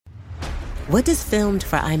What does filmed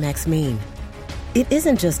for IMAX mean? It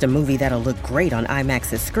isn't just a movie that'll look great on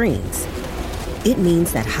IMAX's screens. It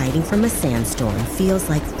means that hiding from a sandstorm feels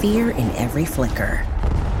like fear in every flicker.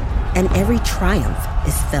 And every triumph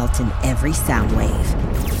is felt in every sound wave.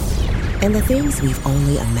 And the things we've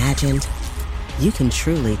only imagined, you can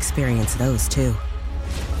truly experience those too.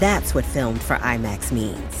 That's what filmed for IMAX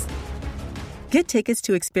means. Get tickets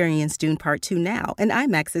to experience Dune Part 2 now and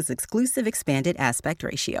IMAX's exclusive expanded aspect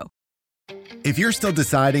ratio. If you're still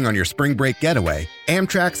deciding on your spring break getaway,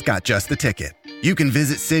 Amtrak's got just the ticket. You can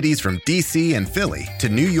visit cities from D.C. and Philly to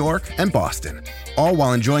New York and Boston, all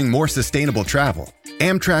while enjoying more sustainable travel.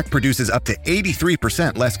 Amtrak produces up to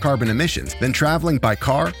 83% less carbon emissions than traveling by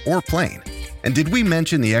car or plane. And did we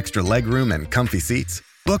mention the extra legroom and comfy seats?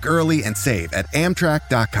 Book early and save at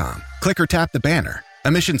Amtrak.com. Click or tap the banner.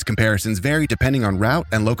 Emissions comparisons vary depending on route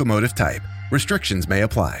and locomotive type. Restrictions may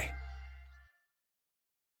apply.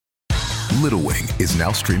 Little Wing is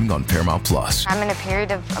now streaming on Paramount Plus. I'm in a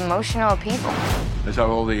period of emotional upheaval. Is that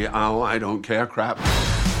all the I don't care crap?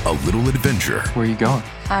 A little adventure. Where are you going?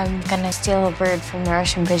 I'm gonna steal a bird from the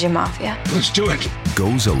Russian pigeon mafia. Let's do it.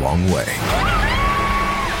 Goes a long way.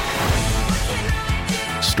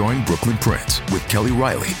 Starring Brooklyn Prince with Kelly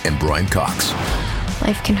Riley and Brian Cox.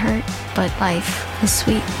 Life can hurt, but life is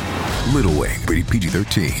sweet. Little Wing, rated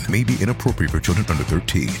PG-13, may be inappropriate for children under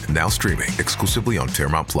 13. Now streaming exclusively on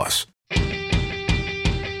Paramount Plus.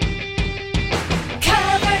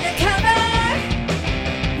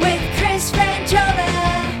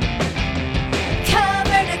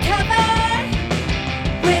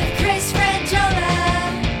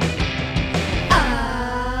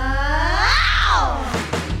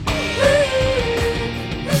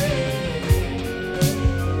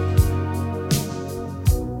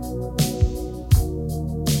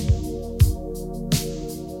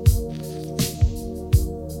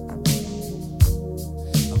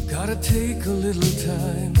 Take a little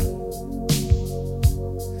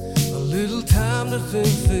time to think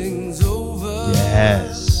things over.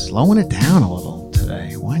 Yes, slowing it down a little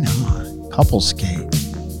today. Why not? Couple skate.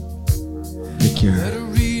 Pick your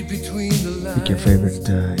favorite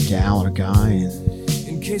gal or guy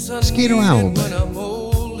and skate around a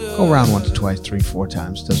little bit. Go around once, twice, 3, 4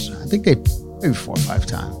 times. I think maybe 4 or 5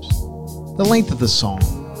 times. The length of the song.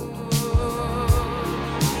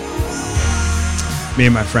 Me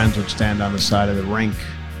and my friends would stand on the side of the rink,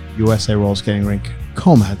 USA roller skating rink,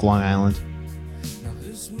 Comac, Long Island.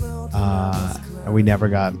 And we never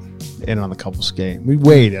got in on the couple skate. We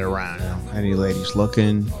waited around. You know, any ladies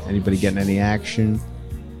looking, anybody getting any action,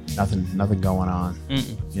 nothing going on.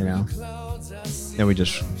 You know. Then we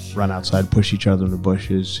just run outside, push each other in the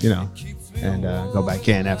bushes, you know, and go back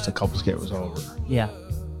in after the couple skate was over. Yeah.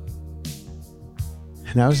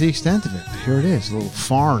 And that was the extent of it. Here it is, a little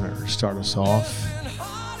Foreigner to start us off.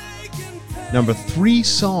 Number 3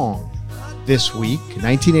 song this week,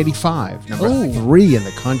 1985. Number 3 in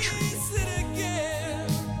the country.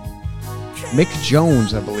 Mick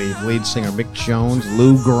Jones, I believe, lead singer Mick Jones,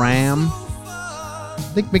 Lou Gramm.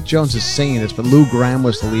 I think Mick Jones is singing this, but Lou Gramm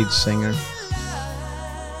was the lead singer.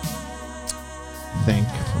 I think,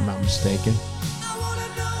 if I'm not mistaken.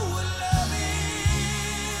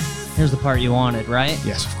 Here's the part you wanted, right?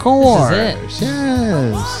 Yes, of course. This is it.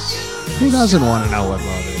 Yes. Who doesn't want to know what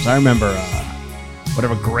love is? I remember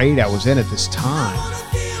whatever grade I was in at this time.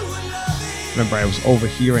 I remember I was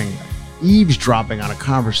overhearing, eavesdropping on a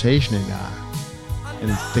conversation in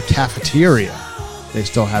the cafeteria. They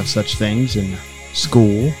still have such things in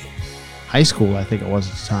school. High school, I think it was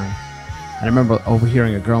at the time. And I remember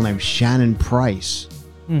overhearing a girl named Shannon Price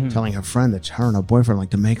telling her friend that her and her boyfriend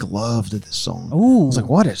like to make love to this song. Ooh. I was like,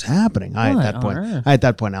 what is happening? I at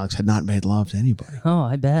that point, Alex had not made love to anybody. Oh,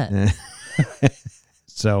 I bet.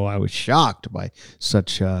 So I was shocked by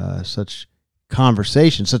such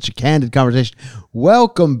conversation, such a candid conversation.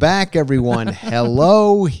 Welcome back, everyone.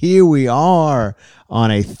 Hello, here we are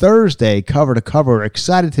on a Thursday, cover to cover. We're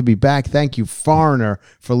excited to be back. Thank you, Foreigner,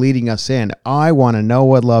 for leading us in. I want to know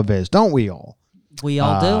what love is, don't we all? We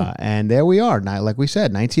all do. And there we are. Now, like we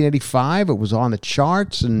said, 1985, it was on the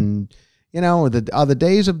charts, and you know, are the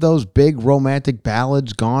days of those big romantic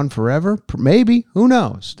ballads gone forever? Maybe. Who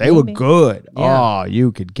knows? They were good. Yeah. Oh,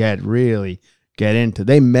 you could really get into.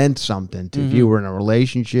 They meant something to if you were in a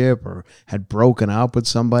relationship or had broken up with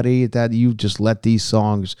somebody, that you just let these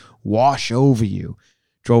songs wash over you.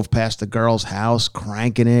 Drove past the girl's house,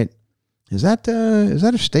 cranking it. Is that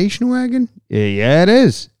a station wagon? Yeah, it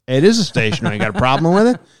is. It is a station wagon. Got a problem with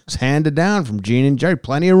it? It's handed down from Gene and Jerry.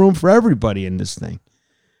 Plenty of room for everybody in this thing.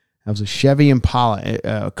 That was a Chevy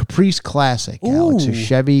Impala, Caprice Classic, Alex. A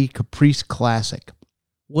Chevy Caprice Classic.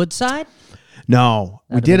 Woodside? No,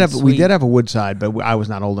 we That'd have been we sweet. did have a Woodside, but I was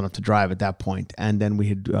not old enough to drive at that point. And then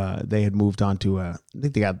they had moved on to I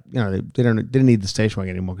think they got they didn't need the station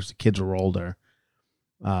wagon anymore because the kids were older.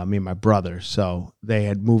 Me and my brother, so they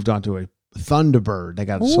had moved on to a Thunderbird. They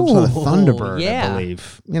got some sort of Thunderbird, I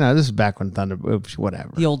believe. This is back when Thunderbird,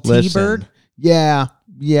 whatever. The old T-Bird? Yeah.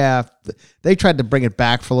 They tried to bring it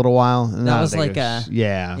back for a little while. And That was like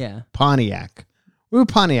Pontiac. We were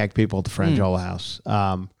Pontiac people at the Frangiola house.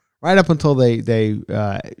 Right up until they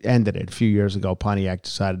ended it a few years ago. Pontiac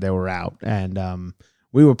decided they were out, and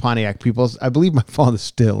we were Pontiac people. I believe my father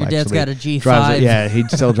still. Your dad's got a G5. He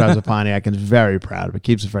still drives a Pontiac and is very proud of it.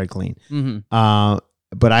 Keeps it very clean. Mm-hmm.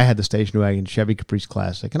 But I had the station wagon, Chevy Caprice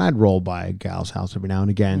Classic, and I'd roll by a gal's house every now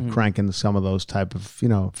and again, cranking some of those type of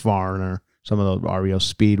Foreigner, some of those REO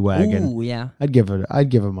Speedwagon. Ooh, yeah. I'd give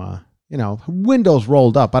him a windows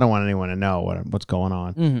rolled up. I don't want anyone to know what's going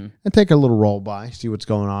on. And take a little roll by, see what's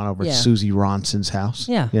going on over at Susie Ronson's house.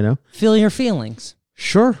 Yeah. Feel your feelings.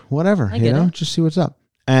 Sure, whatever. I get it. Just see what's up.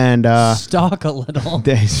 And stalk a little.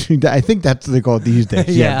 I think that's what they call it these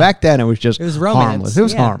days. Yeah. Back then it was romance. harmless. It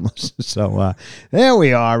was harmless. So there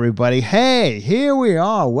we are, everybody. Hey, here we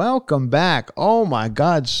are. Welcome back. Oh my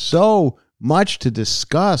God, so much to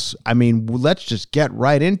discuss. I mean, let's just get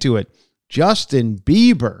right into it. Justin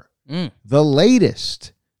Bieber, the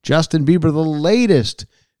latest. Justin Bieber, the latest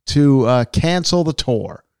to cancel the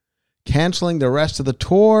tour. Canceling the rest of the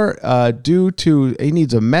tour due to he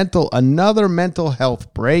needs another mental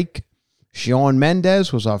health break. Shawn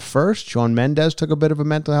Mendes was our first. Shawn Mendes took a bit of a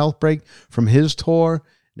mental health break from his tour.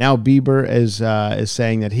 Now Bieber is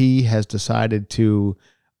saying that he has decided to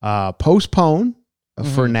postpone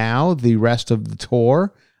for now the rest of the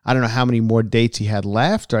tour. I don't know how many more dates he had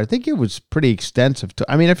left, or I think it was pretty extensive.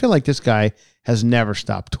 I feel like this guy has never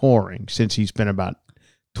stopped touring since he's been about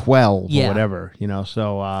 12 or whatever,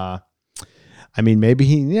 so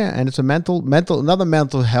maybe and it's a another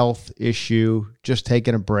mental health issue, just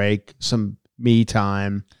taking a break, some me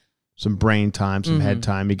time, some brain time, some head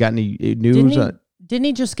time. You got any news? Didn't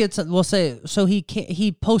he just get some? We'll say so.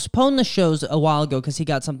 He postponed the shows a while ago because he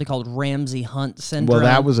got something called Ramsay Hunt syndrome. Well,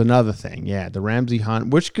 that was another thing. Yeah, the Ramsay Hunt,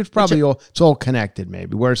 which could probably it's all connected,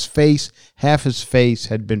 maybe. Where half his face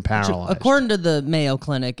had been paralyzed. According to the Mayo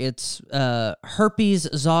Clinic, it's herpes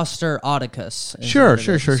zoster oticus. Sure.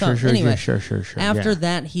 Anyway, Sure. After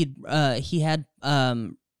that, he had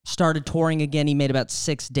started touring again. He made about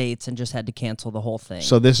 6 dates and just had to cancel the whole thing.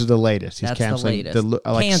 So this is the latest. He's That's canceling the latest.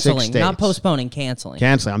 Canceling, 6 dates. Not postponing, canceling.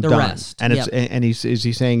 I'm done. Rest. And is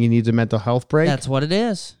he saying he needs a mental health break? That's what it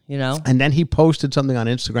is, And then he posted something on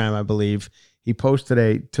Instagram, I believe. He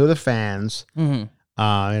posted to the fans,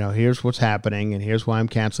 here's what's happening and here's why I'm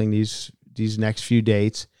canceling these next few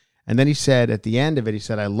dates. And then he said at the end of it,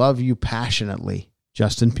 I love you passionately.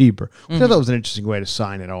 Justin Bieber. I thought that was an interesting way to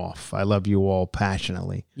sign it off. I love you all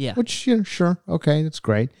passionately. Yeah. Which, sure. Okay, that's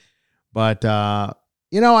great. But, I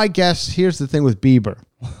guess here's the thing with Bieber.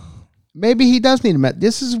 Maybe he does need a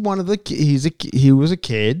This is one of he was a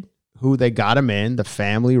kid who they got him in. The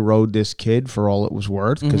family rode this kid for all it was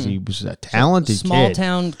worth because he was a talented small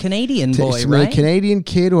town Canadian boy, right? A Canadian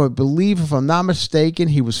kid who I believe, if I'm not mistaken,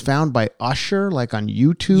 he was found by Usher, like on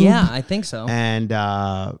YouTube. Yeah, I think so. And,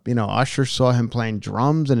 Usher saw him playing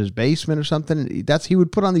drums in his basement or something. He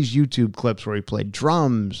would put on these YouTube clips where he played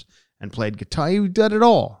drums and played guitar. He did it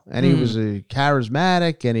all. And he was a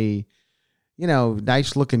charismatic and he...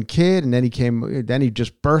 nice looking kid. And then he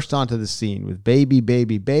just burst onto the scene with Baby,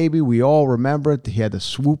 Baby, Baby. We all remember it. He had the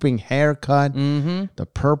swooping haircut, the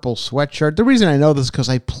purple sweatshirt. The reason I know this is because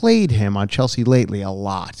I played him on Chelsea Lately a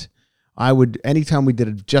lot. Anytime we did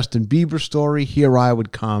a Justin Bieber story, here I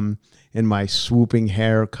would come in my swooping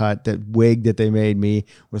haircut, that wig that they made me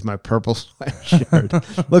with my purple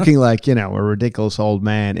sweatshirt, looking like, a ridiculous old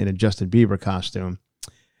man in a Justin Bieber costume.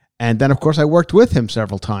 And then, of course, I worked with him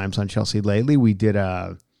several times on Chelsea Lately. We did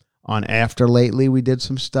on After Lately, we did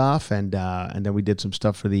some stuff, and then we did some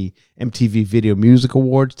stuff for the MTV Video Music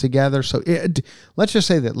Awards together. So let's just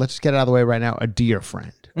say that. Let's just get it out of the way right now. A dear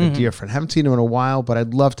friend. Haven't seen him in a while, but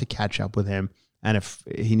I'd love to catch up with him. And if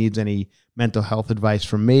he needs any mental health advice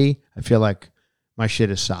from me, I feel like my shit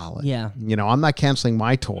is solid. Yeah. I'm not canceling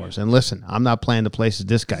my tours. And listen, I'm not playing the places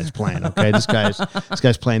this guy's playing, okay? this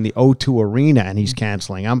guy's playing the O2 Arena and he's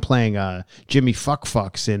canceling. I'm playing Jimmy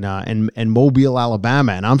Fucks in Mobile,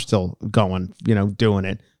 Alabama, and I'm still going, doing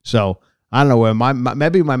it. So I don't know where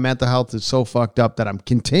maybe my mental health is so fucked up that I'm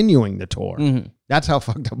continuing the tour. That's how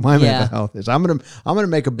fucked up my mental health is. I'm gonna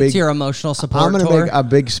make a big. It's your emotional support. I'm gonna tour. make a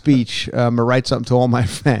big speech. I'm gonna write something to all my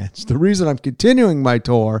fans. The reason I'm continuing my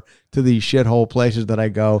tour to these shithole places that I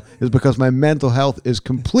go is because my mental health is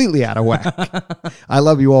completely out of whack. I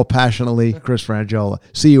love you all passionately, Chris Frangiola.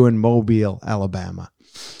 See you in Mobile, Alabama.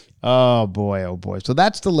 Oh boy. So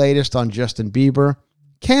that's the latest on Justin Bieber.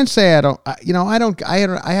 Can't say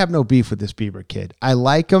I have no beef with this Bieber kid. I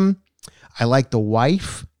like him. I like the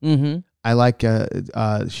wife. Mm-hmm. I like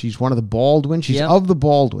she's one of the Baldwins. She's of the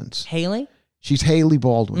Baldwins. Haley? She's Haley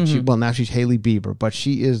Baldwin. Now she's Haley Bieber, but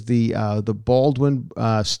she is the Baldwin,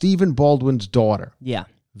 Stephen Baldwin's daughter. Yeah.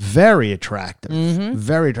 Very attractive.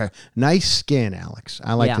 Very attractive. Nice skin, Alex.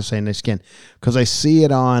 I like to say nice skin because I see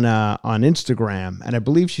it on Instagram, and I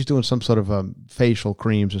believe she's doing some sort of facial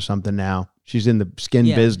creams or something now. She's in the skin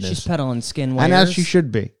business. She's peddling skin wares. And as she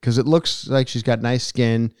should be, because it looks like she's got nice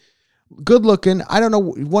skin. Good looking. I don't know.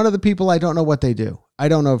 One of the people, I don't know what they do. I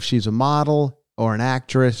don't know if she's a model or an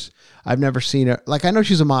actress. I've never seen her. Like, I know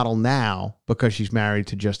she's a model now because she's married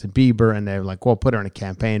to Justin Bieber, and they're like, well, put her in a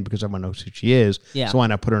campaign because everyone knows who she is. Yeah. So why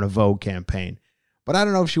not put her in a Vogue campaign? But I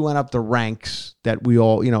don't know if she went up the ranks that we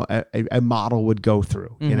all, a model would go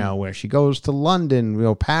through, where she goes to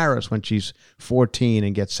London, Paris when she's 14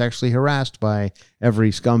 and gets sexually harassed by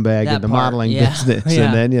every scumbag in the modeling business.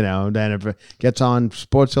 And then, then it gets on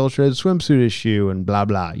Sports Illustrated swimsuit issue and blah,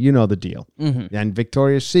 blah. You know the deal. And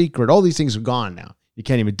Victoria's Secret, all these things are gone now. You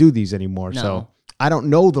can't even do these anymore. No. So I don't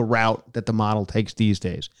know the route that the model takes these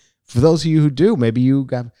days. For those of you who do, maybe you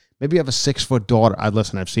have a 6-foot daughter.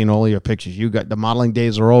 Listen, I've seen all of your pictures. The modeling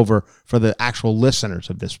days are over for the actual listeners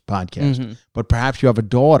of this podcast. But perhaps you have a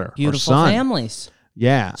daughter Beautiful or son. Families.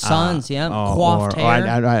 Yeah. Sons, coiffed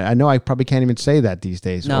hair. I know I probably can't even say that these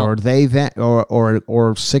days. No. Or they, them,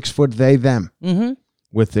 or 6 foot they, them.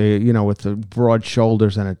 With the broad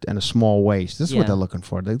shoulders and a small waist. This is what they're looking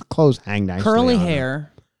for. The clothes hang nicely. Curly on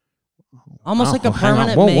hair. Almost like a hang on.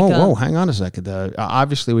 permanent makeup. Whoa, hang on a second.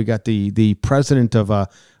 Obviously, we got the president of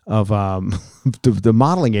the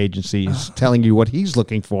modeling agency is telling you what he's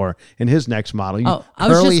looking for in his next model.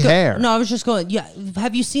 Curly hair. No, I was just going. Yeah,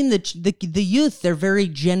 have you seen the youth? They're very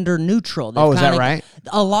gender neutral. Is that right?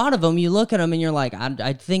 A lot of them. You look at them and you're like,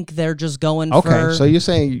 I think they're just going. Okay, so you're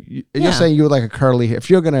saying you would like a curly hair. If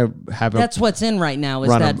you're gonna have that's what's in right now is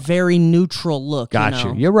that very neutral look. Got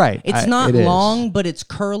you. You're right. It's not long, but it's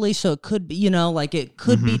curly, so it could be. Like it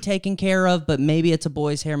could be taken care of, but maybe it's a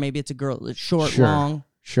boy's hair, maybe it's a girl. It's short, long.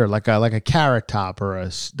 Sure, like a Carrot Top or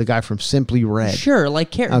the guy from Simply Red. Sure,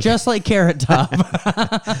 just like Carrot Top.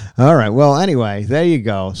 All right. Well, anyway, there you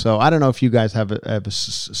go. So I don't know if you guys have a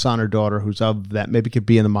son or daughter who's of that. Maybe could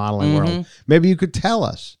be in the modeling world. Maybe you could tell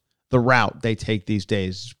us the route they take these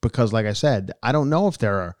days, because, like I said, I don't know if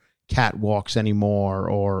there are catwalks anymore,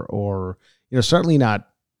 or certainly not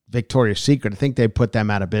Victoria's Secret. I think they put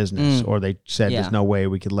them out of business, or they said there's no way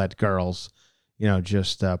we could let girls.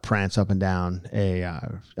 Just prance up and down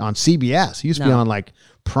on CBS. It used to be on like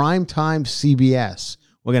primetime CBS.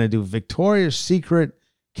 We're going to do Victoria's Secret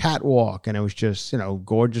catwalk. And it was just,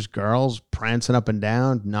 gorgeous girls prancing up and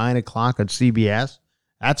down, 9 o'clock on CBS.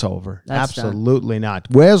 That's over. That's absolutely not.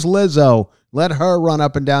 Where's Lizzo? Let her run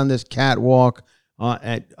up and down this catwalk on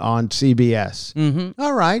CBS.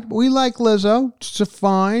 All right. We like Lizzo. It's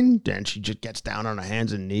fine. Then she just gets down on her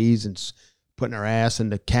hands and knees and putting her ass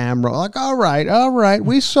in the camera. Like, all right.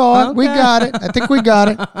 We saw it. Okay. We got it. I think we got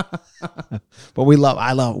it. But we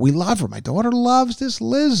love her. My daughter loves this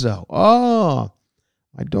Lizzo. Oh,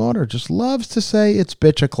 my daughter just loves to say it's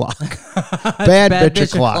bitch o'clock. bad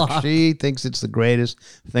bitch o'clock. She thinks it's the greatest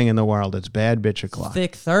thing in the world. It's bad bitch o'clock.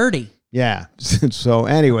 Thick 30. Yeah. So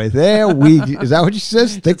anyway, is that what she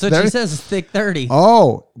says? Thick That's what 30? she says, is thick 30.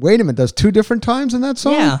 Oh, wait a minute. There's 2 different times in that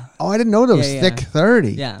song? Yeah. Oh, I didn't know there was thick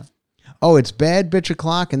 30. Yeah. Oh, it's bad bitch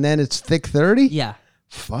o'clock and then it's thick 30? Yeah.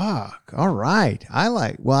 Fuck. All right. I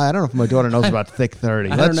don't know if my daughter knows about thick 30.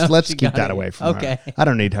 Let's keep that away from her. I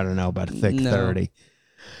don't need her to know about thick 30.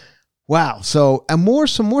 Wow. So, and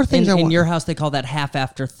some more things. In your house, they call that half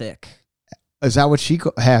after thick. Is that what she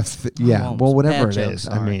has? Yeah. Oh, well, whatever it joke, is.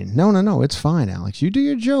 sorry. I mean, no. It's fine, Alex. You do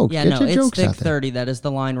your jokes. Yeah, Get your it's jokes thick out there. 30. That is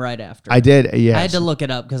the line right after. I did. Yes. I had to look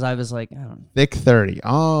it up because I was like, I don't know. Thick 30.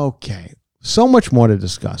 Okay. So much more to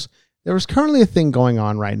discuss. There is currently a thing going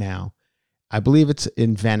on right now. I believe it's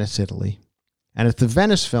in Venice, Italy. And it's the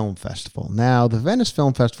Venice Film Festival. Now, the Venice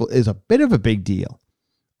Film Festival is a bit of a big deal.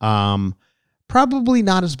 Probably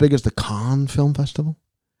not as big as the Cannes Film Festival.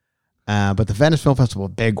 But the Venice Film Festival, a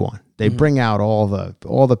big one. They bring out all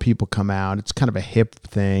the people come out. It's kind of a hip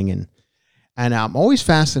thing. And I'm always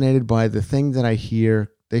fascinated by the thing that I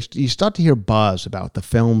hear you start to hear buzz about the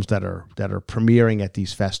films that are premiering at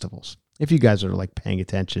these festivals. If you guys are like paying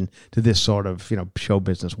attention to this sort of, show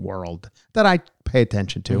business world that I pay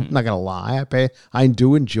attention to, I'm not gonna lie, I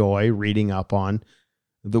do enjoy reading up on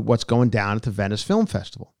what's going down at the Venice Film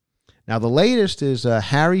Festival. Now the latest is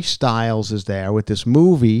Harry Styles is there with this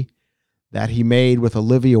movie that he made with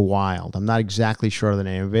Olivia Wilde. I'm not exactly sure of the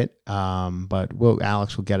name of it, but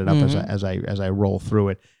Alex will get it up as I roll through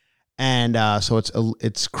it. And so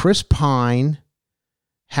it's Chris Pine,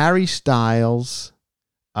 Harry Styles,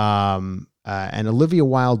 and Olivia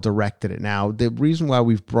Wilde directed it. Now, the reason why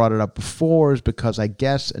we've brought it up before is because I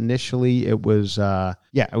guess initially it was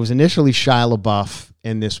initially Shia LaBeouf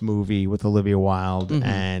in this movie with Olivia Wilde,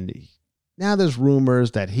 and now there's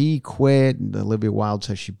rumors that he quit, and Olivia Wilde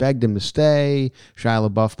says she begged him to stay. Shia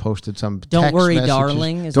LaBeouf posted some Don't Worry, messages.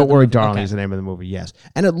 Darling. Don't Worry, Darling is the name of the movie, yes.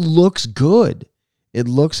 And it looks good.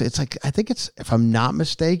 It's like, I think it's, if I'm not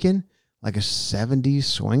mistaken, like a 70s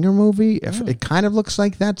swinger movie. It kind of looks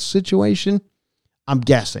like that situation. I'm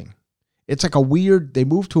guessing. It's like they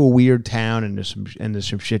moved to a weird town and there's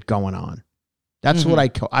some shit going on. That's what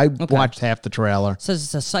I watched half the trailer. It says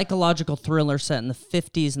it's a psychological thriller set in the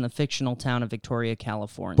 50s in the fictional town of Victoria,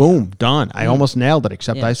 California. Boom, done. I almost nailed it,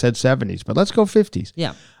 except I said 70s, but let's go 50s.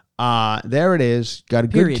 Yeah. There it is. Got a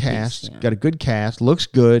Period good cast. piece, yeah. Got a good cast. Looks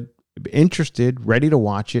good. Interested. Ready to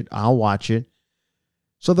watch it. I'll watch it.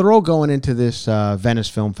 So they're all going into this Venice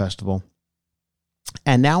Film Festival.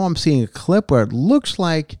 And now I'm seeing a clip where it looks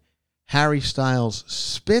like Harry Styles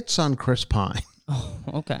spits on Chris Pine. Oh,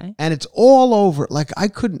 okay. And it's all over. Like, I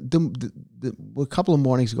couldn't. A couple of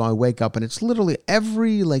mornings ago, I wake up and it's literally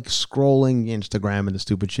every scrolling Instagram and the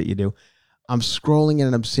stupid shit you do. I'm scrolling in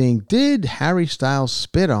and I'm seeing, did Harry Styles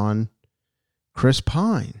spit on Chris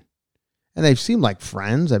Pine? And they seem like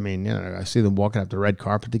friends. I mean, I see them walking up the red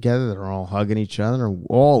carpet together. They're all hugging each other.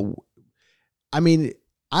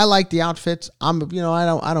 I like the outfits. I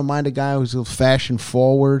don't mind a guy who's a little fashion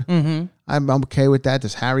forward. Mm-hmm. I'm okay with that.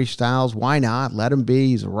 This Harry Styles, why not? Let him be.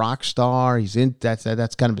 He's a rock star. He's in that's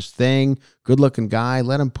kind of his thing. Good looking guy.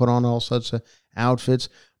 Let him put on all sorts of outfits.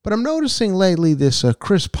 But I'm noticing lately this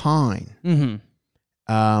Chris Pine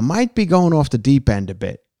might be going off the deep end a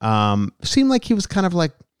bit. Seemed like he was kind of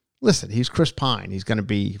like, listen, he's Chris Pine. He's going to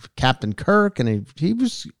be Captain Kirk, and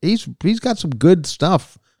he's got some good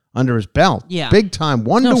stuff under his belt. Yeah. Big time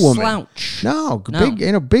Wonder Woman. Slouch. No,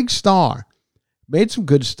 big star. Made some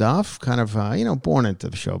good stuff. Kind of born into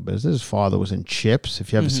the show business. His father was in Chips.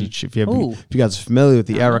 If you ever see, if you guys are familiar with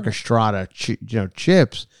the Eric Estrada,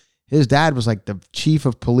 Chips, his dad was like the chief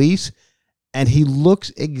of police, and he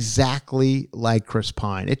looks exactly like Chris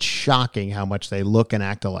Pine. It's shocking how much they look and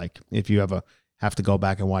act alike. If you ever have to go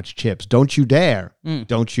back and watch Chips, don't you dare!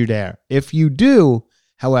 Don't you dare! If you do,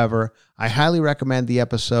 however, I highly recommend the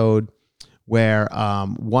episode where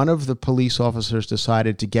one of the police officers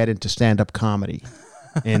decided to get into stand-up comedy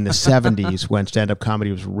in the 70s when stand-up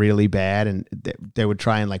comedy was really bad, and they would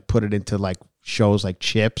try and put it into shows like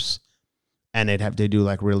Chips, and they do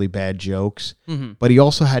really bad jokes. Mm-hmm. But he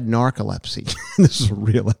also had narcolepsy. This is a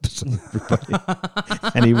real episode, everybody.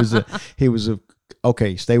 And he was a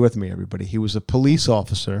okay, stay with me, everybody. He was a police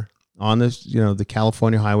officer on this, the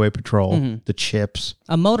California Highway Patrol, the Chips.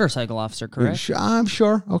 A motorcycle officer, correct? I'm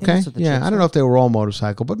sure. Okay. Yeah, I don't know if they were all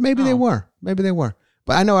motorcycle, but maybe they were. Maybe they were.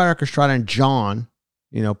 But I know Eric Estrada and John,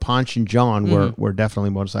 Ponch and John were definitely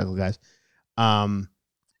motorcycle guys. And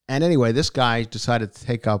anyway, this guy decided to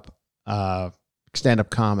take up stand-up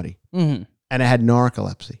comedy. Mm-hmm. And it had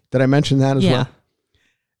narcolepsy. Did I mention that as well?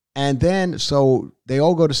 And then, so they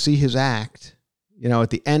all go to see his act.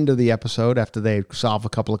 At the end of the episode, after they solve a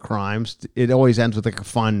couple of crimes, it always ends with a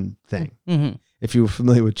fun thing. Mm-hmm. If you were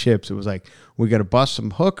familiar with Chips, it was we got to bust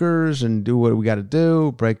some hookers and do what we got to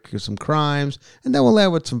do, break some crimes, and then we'll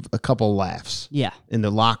end with a couple of laughs. Yeah. In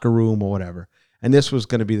the locker room or whatever. And this was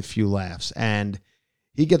going to be the few laughs. And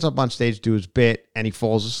he gets up on stage to do his bit, and he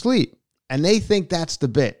falls asleep. And they think that's the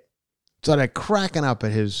bit. So they're cracking up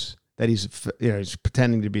at he's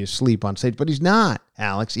pretending to be asleep on stage, but he's not,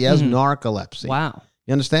 Alex. He has narcolepsy. Wow.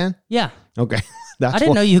 You understand? Yeah. Okay. I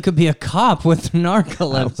didn't know you could be a cop with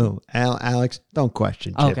narcolepsy. Alex, don't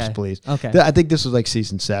question Chips, please. Okay. I think this was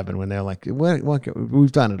season 7 when they're like,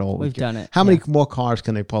 we've done it all. We've done it. How many more cars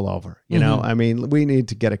can they pull over? You know, I mean, we need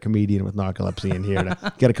to get a comedian with narcolepsy in here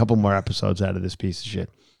to get a couple more episodes out of this piece of shit.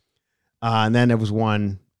 And then there was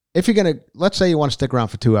one. If you're going to, let's say you want to stick around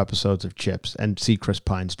for 2 episodes of Chips and see Chris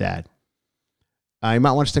Pine's dad. You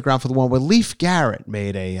might want to stick around for the one where Leif Garrett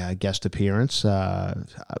made a guest appearance.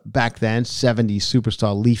 Back then, 70s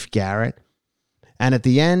superstar Leif Garrett. And at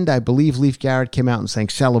the end, I believe Leif Garrett came out and sang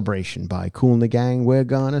Celebration by Kool and the Gang. We're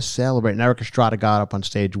gonna celebrate. And Eric Estrada got up on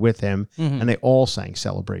stage with him, and they all sang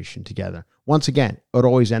Celebration together. Once again, it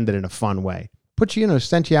always ended in a fun way. Put you,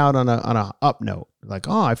 sent you out on a up note. Like,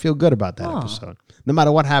 oh, I feel good about that episode. No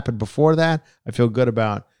matter what happened before that, I feel good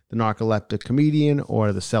about the narcoleptic comedian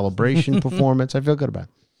or the Celebration performance. I feel good about it.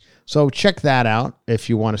 So check that out if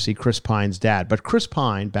you want to see Chris Pine's dad. But Chris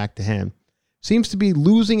Pine, back to him, seems to be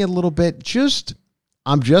losing it a little bit.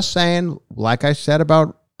 I'm just saying, like I said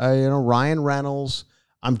about Ryan Reynolds,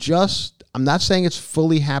 I'm not saying it's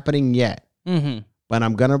fully happening yet. But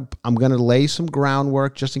I'm gonna lay some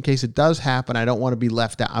groundwork just in case it does happen. I don't want to be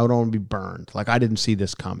left out. I don't want to be burned. Like I didn't see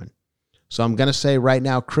this coming. So I'm gonna say right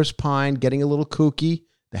now, Chris Pine getting a little kooky.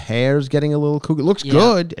 The hair's getting a little kooky. It looks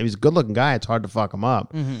good. He's a good-looking guy. It's hard to fuck him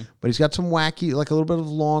up. But he's got some wacky, like a little bit of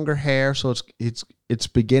longer hair. So it's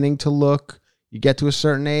beginning to look. You get to a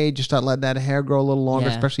certain age, you start letting that hair grow a little longer,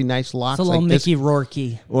 especially nice locks. It's a little like Mickey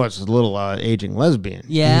Rourke. Well, it's a little aging lesbian.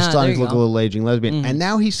 Yeah, he's starting to there look you a little aging lesbian. And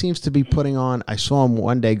now he seems to be putting on, I saw him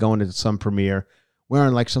one day going to some premiere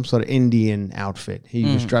wearing like some sort of Indian outfit. He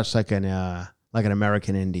was dressed like an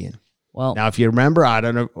American Indian. Well, now if you remember, I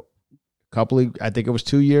don't know, I think it was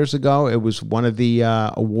 2 years ago, it was one of the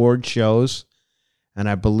award shows, and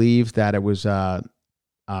I believe that it was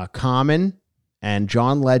Common and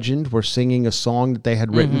John Legend were singing a song that they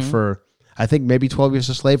had written for, I think maybe 12 Years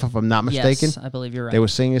a Slave, if I'm not mistaken. Yes, I believe you're right. They were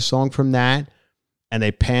singing a song from that, and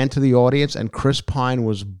they panned to the audience, and Chris Pine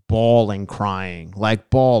was crying,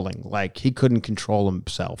 like he couldn't control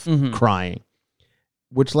himself, crying,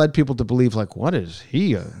 which led people to believe, like, what is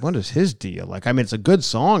his deal? Like, I mean, it's a good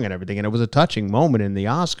song and everything, and it was a touching moment in the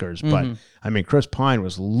Oscars, but, I mean, Chris Pine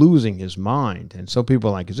was losing his mind, and so people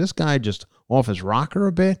are like, is this guy just off his rocker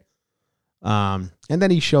a bit? And then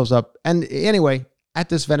he shows up, and anyway, at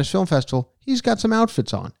this Venice Film Festival, he's got some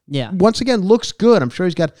outfits on. Yeah. Once again, looks good. I'm sure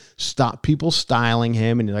he's got people styling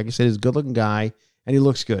him, and like I said, he's a good-looking guy, and he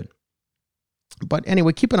looks good. But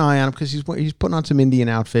anyway, keep an eye on him because he's putting on some Indian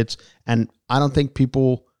outfits, and I don't think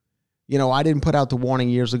people, I didn't put out the warning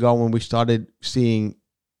years ago when we started seeing.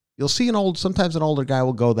 You'll see sometimes an older guy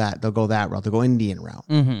will go that route. They'll go Indian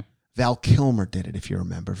route. Val Kilmer did it, if you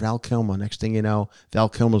remember. Val Kilmer, next thing you know, Val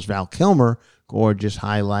Kilmer, gorgeous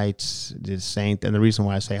highlights, the Saint. And the reason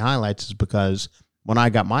why I say highlights is because when I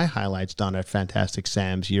got my highlights done at Fantastic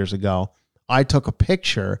Sam's years ago, I took a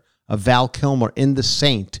picture of Val Kilmer in the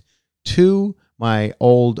Saint to my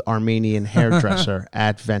old Armenian hairdresser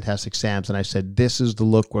at Fantastic Sam's, and I said, this is the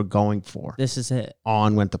look we're going for. This is it.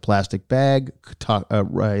 On went the plastic bag,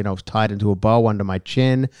 tied into a bow under my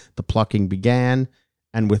chin. The plucking began.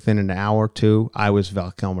 And within an hour or two, I was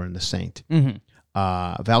Val Kilmer in The Saint.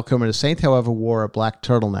 Val Kilmer in The Saint, however, wore a black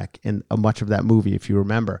turtleneck in much of that movie, if you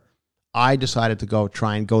remember. I decided to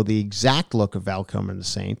try and go the exact look of Val Kilmer in The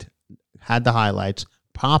Saint. Had the highlights,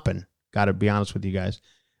 popping, got to be honest with you guys.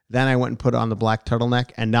 Then I went and put on the black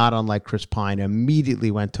turtleneck, and not unlike Chris Pine,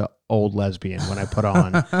 immediately went to old lesbian when I put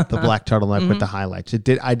on the black turtleneck with the highlights.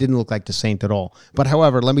 I didn't look like The Saint at all. But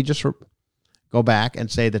however, let me just go back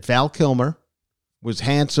and say that Val Kilmer was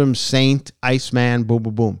handsome, Saint, Iceman, boom,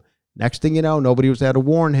 boom, boom. Next thing you know, nobody was there to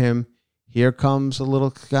warn him. Here comes a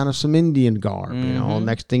little kind of some Indian garb,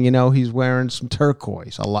 Next thing you know, he's wearing some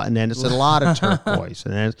turquoise, a lot, and then it's a lot of turquoise,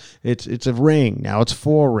 and then it's a ring. Now it's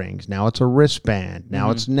 4 rings. Now it's a wristband.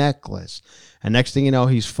 Now it's necklace, and next thing you know,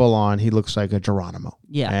 he's full on. He looks like a Geronimo.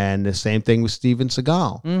 Yeah, and the same thing with Steven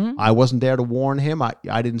Seagal. I wasn't there to warn him.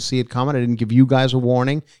 I didn't see it coming. I didn't give you guys a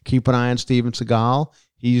warning. Keep an eye on Steven Seagal.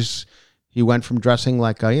 He went from dressing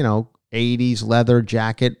like a, 80s leather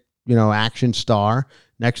jacket, action star.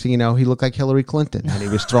 Next thing you know, he looked like Hillary Clinton, and he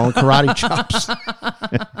was throwing karate chops.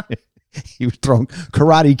 He was throwing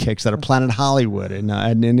karate kicks at a Planet Hollywood in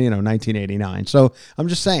 1989. So I'm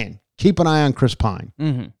just saying, keep an eye on Chris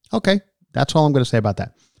Pine. Okay, that's all I'm going to say about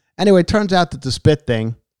that. Anyway, it turns out that the spit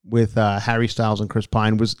thing with Harry Styles and Chris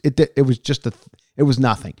Pine was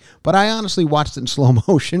nothing. But I honestly watched it in slow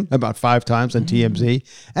motion about 5 times on TMZ,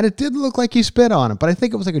 and it didn't look like he spit on him. But I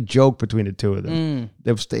think it was like a joke between the two of them.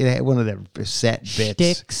 They had one of their set bits.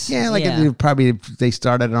 Shticks. Yeah, they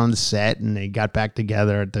started it on the set, and they got back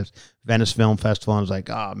together at the Venice Film Festival, and I was like,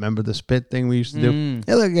 oh, remember the spit thing we used to do?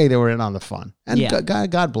 It looked like they were in on the fun. And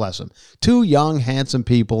God bless them. 2 young, handsome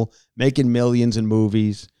people making millions in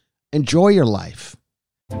movies. Enjoy your life.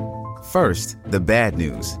 First, the bad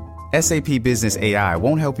news. SAP Business AI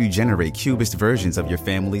won't help you generate cubist versions of your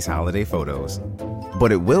family's holiday photos.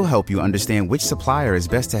 But it will help you understand which supplier is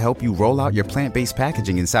best to help you roll out your plant-based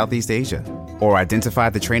packaging in Southeast Asia, or identify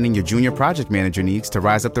the training your junior project manager needs to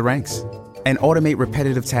rise up the ranks. and automate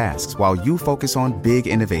repetitive tasks while you focus on big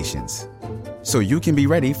innovations. So you can be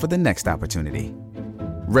ready for the next opportunity.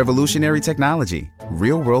 Revolutionary technology,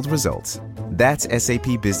 real-world results. That's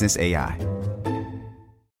SAP Business AI.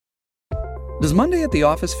 Does Monday at the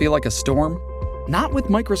office feel like a storm? Not with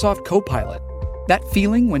Microsoft Copilot. That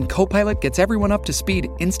feeling when Copilot gets everyone up to speed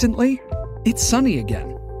instantly? It's sunny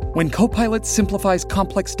again. When Copilot simplifies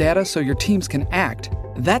complex data so your teams can act,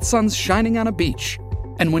 that sun's shining on a beach.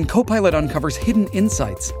 And when Copilot uncovers hidden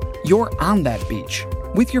insights, you're on that beach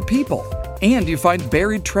with your people, and you find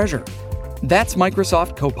buried treasure. That's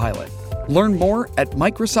Microsoft Copilot. Learn more at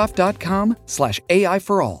Microsoft.com/AI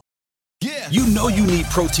for all. You know you need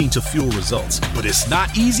protein to fuel results, but it's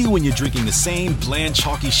not easy when you're drinking the same bland,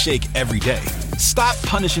 chalky shake every day. Stop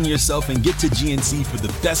punishing yourself and get to GNC for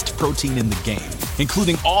the best protein in the game,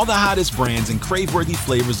 including all the hottest brands and crave-worthy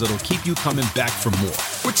flavors that'll keep you coming back for more.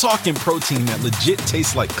 We're talking protein that legit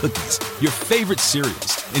tastes like cookies, your favorite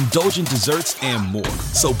cereals, indulgent desserts, and more.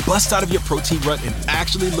 So bust out of your protein rut and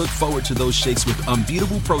actually look forward to those shakes with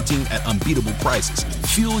unbeatable protein at unbeatable prices.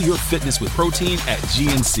 Fuel your fitness with protein at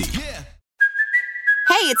GNC.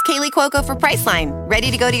 Hey, it's Kaylee Cuoco for Priceline.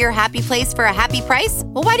 Ready to go to your happy place for a happy price?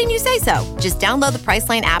 Well, why didn't you say so? Just download the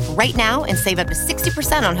Priceline app right now and save up to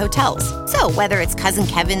 60% on hotels. So whether it's Cousin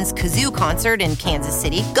Kevin's Kazoo Concert in Kansas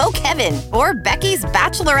City, go Kevin, or Becky's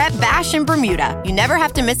Bachelorette Bash in Bermuda, you never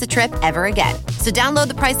have to miss a trip ever again. So download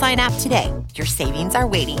the Priceline app today. Your savings are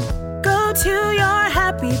waiting. Go to your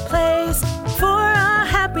happy place for a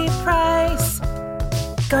happy price.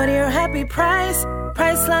 Go to your happy price,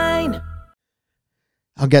 Priceline.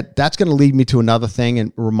 That's going to lead me to another thing,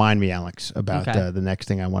 and remind me, Alex, about the next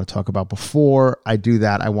thing I want to talk about. Before I do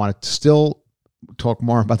that, I want to still talk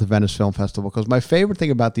more about the Venice Film Festival, because my favorite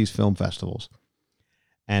thing about these film festivals,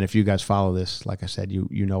 and if you guys follow this, like I said, you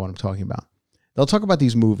know what I'm talking about. They'll talk about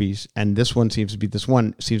these movies, and this one seems to be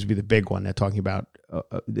the big one. They're talking about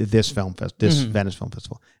this Venice Film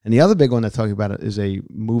Festival, and the other big one they're talking about is a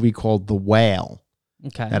movie called The Whale.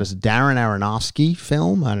 Okay. That is a Darren Aronofsky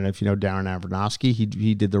film. I don't know if you know Darren Aronofsky.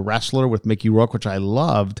 He did The Wrestler with Mickey Rourke, which I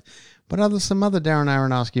loved, but some other Darren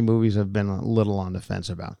Aronofsky movies I've been a little on the fence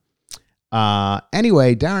about.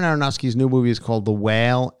 Anyway, Darren Aronofsky's new movie is called The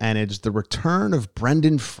Whale, and it's the return of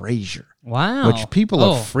Brendan Fraser. Wow. Which people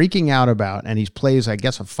are freaking out about, and he plays, I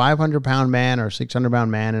guess, a 500-pound man or a 600-pound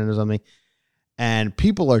man or something, and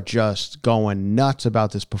people are just going nuts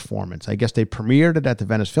about this performance. I guess they premiered it at the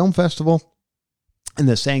Venice Film Festival, and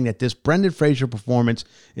they're saying that this Brendan Fraser performance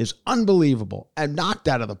is unbelievable and knocked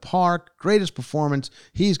out of the park. Greatest performance.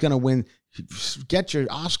 He's going to win. Get your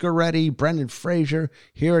Oscar ready, Brendan Fraser.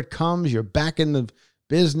 Here it comes. You're back in the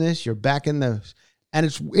business. You're back in the... And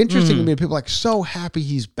it's interesting to me. People are like, so happy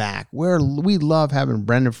he's back. We love having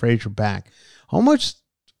Brendan Fraser back. Almost,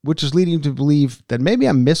 which is leading to believe that maybe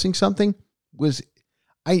I'm missing something, was...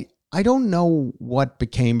 I don't know what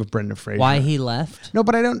became of Brendan Fraser. Why he left? No,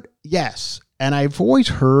 but I don't... Yes. And I've always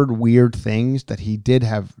heard weird things, that he did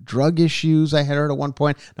have drug issues, I had heard at one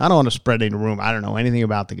point. Now, I don't want to spread any rumor. I don't know anything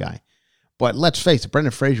about the guy. But let's face it,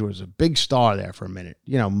 Brendan Fraser was a big star there for a minute.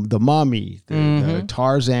 You know, The Mummy, the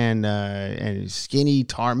Tarzan, and skinny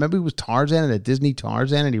Tarzan. Remember he was Tarzan, the Disney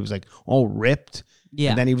Tarzan, and he was like all ripped.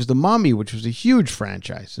 Yeah. And then he was The Mummy, which was a huge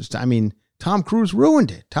franchise. I mean, Tom Cruise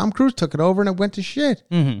ruined it. Tom Cruise took it over and it went to shit.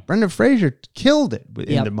 Brendan Fraser killed it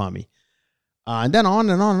in The Mummy. And then on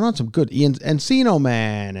and on and on, some good Encino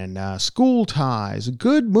Man and School Ties,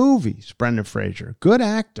 good movies. Brendan Fraser, good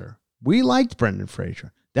actor. We liked Brendan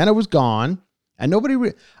Fraser. Then it was gone, and I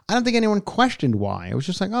don't think anyone questioned why. It was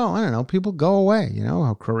just like, oh, I don't know, people go away. You know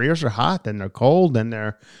how careers are hot, then they're cold, then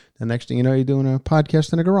the next thing you know, you're doing a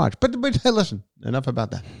podcast in a garage. But hey, listen, enough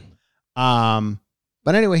about that.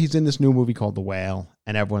 But anyway, he's in this new movie called The Whale,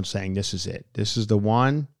 and everyone's saying this is it. This is the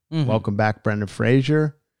one. Welcome back, Brendan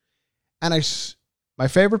Fraser. And my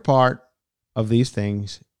favorite part of these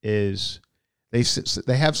things is they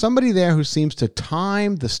have somebody there who seems to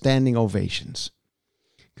time the standing ovations.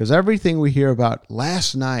 Because everything we hear about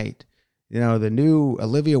last night, you know, the new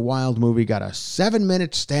Olivia Wilde movie got a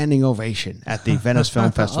 7-minute standing ovation at the Venice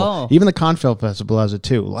Film Festival. Even the Cannes Film Festival has it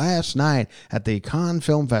too. Last night at the Cannes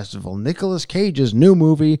Film Festival, Nicolas Cage's new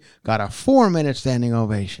movie got a 4-minute standing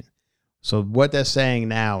ovation. So what they're saying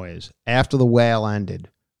now is, after The Whale ended,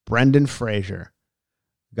 Brendan Fraser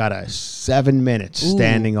got a 7-minute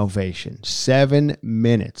standing ovation. 7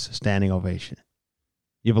 minutes standing ovation.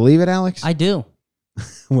 You believe it, Alex? I do.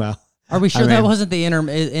 Well, are we sure that wasn't the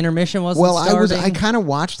intermission? Wasn't starting? I kind of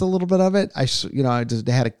watched a little bit of it.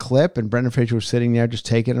 They had a clip, and Brendan Fraser was sitting there just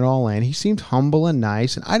taking it all in. He seemed humble and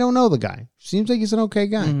nice, and I don't know the guy. Seems like he's an okay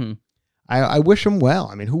guy. I wish him well.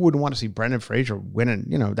 I mean, who wouldn't want to see Brendan Fraser winning?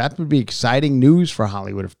 You know, that would be exciting news for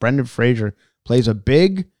Hollywood if Brendan Fraser plays a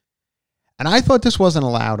big. And I thought this wasn't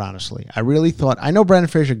allowed, honestly. I really thought. I know Brendan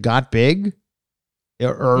Fraser got big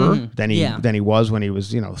than he was when he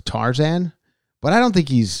was, Tarzan, but I don't think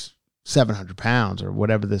he's 700 pounds or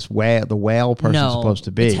whatever the whale person's supposed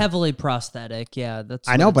to be. It's heavily prosthetic. Yeah, that's.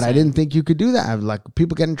 I know, but I didn't think you could do that. Like,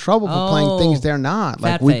 people get in trouble for playing things they're not.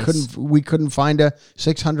 Like, we couldn't find a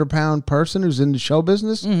 600-pound person who's in the show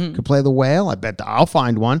business could play the whale. I bet I'll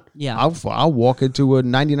find one. Yeah, I'll walk into a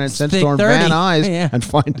 99-cent store in Van Nuys and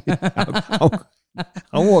find it.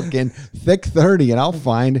 I'll walk in thick 30 and I'll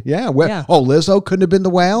find Lizzo couldn't have been the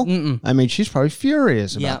whale. I mean, she's probably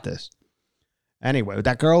furious about this. Anyway,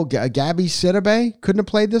 that girl, Gabby Sidibe, couldn't have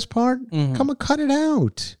played this part. Come on, cut it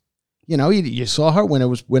out. You know, you saw her when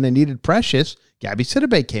it needed Precious. Gabby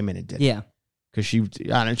Sidibe came in and did it. Yeah, because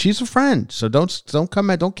she's a friend. So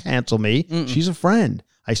don't cancel me. She's a friend.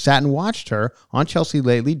 I sat and watched her on Chelsea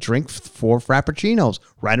Lately drink 4 frappuccinos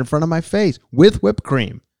right in front of my face with whipped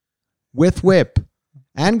cream, with whip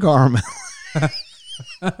and caramel.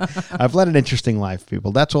 I've led an interesting life,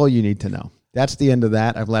 people. That's all you need to know. That's the end of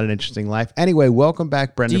that. I've led an interesting life. Anyway, welcome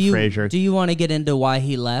back, Brendan Fraser. Do you want to get into why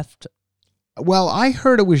he left? Well, I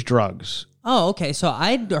heard it was drugs. Oh, okay. So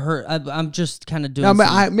I'm just kind of doing.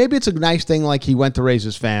 Maybe it's a nice thing, like he went to raise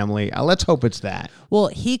his family. Let's hope it's that. Well,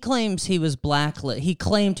 he claims he was blacklisted. He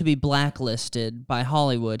claimed to be blacklisted by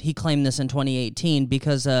Hollywood. He claimed this in 2018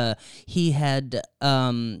 because he had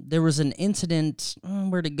there was an incident.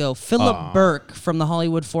 Where'd it go? Philip Burke from the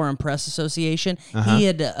Hollywood Foreign Press Association. He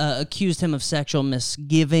had accused him of sexual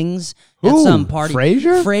misgivings at some party.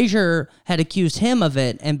 Fraser had accused him of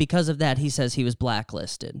it, and because of that, he says he was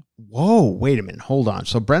blacklisted. Whoa, wait a minute. Hold on.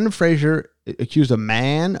 So Brendan Fraser accused a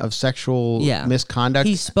man of sexual misconduct?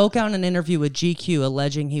 He spoke out in an interview with GQ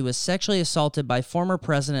alleging he was sexually assaulted by former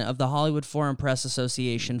president of the Hollywood Foreign Press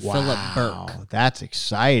Association, Philip Burke. That's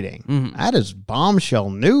exciting. That is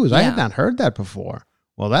bombshell news. I had not heard that before.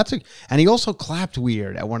 Well, and he also clapped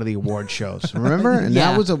weird at one of the award shows. Remember? And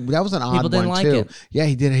that was an odd People didn't one like too. It. Yeah,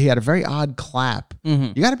 he did. He had a very odd clap.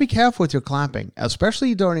 You got to be careful with your clapping,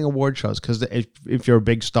 especially during award shows, because if you're a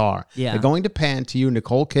big star, they're going to pan to you.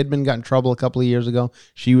 Nicole Kidman got in trouble a couple of years ago.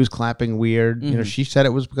 She was clapping weird. You know, she said it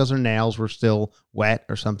was because her nails were still wet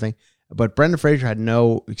or something. But Brendan Fraser had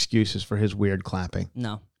no excuses for his weird clapping.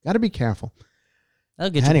 No, got to be careful.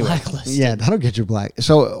 That'll get you blacklisted. Yeah, that'll get you black.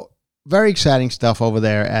 So. Very exciting stuff over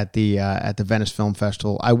there at the Venice Film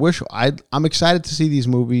Festival. I'm excited to see these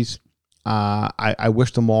movies. I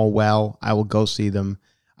wish them all well. I will go see them.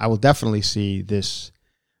 I will definitely see this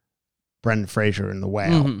Brendan Fraser and the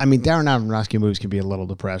Whale. I mean, Darren Aronofsky movies can be a little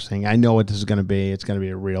depressing. I know what this is going to be. It's going to be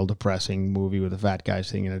a real depressing movie with a fat guy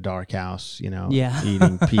sitting in a dark house,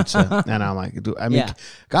 eating pizza. And I'm like,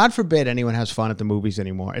 God forbid anyone has fun at the movies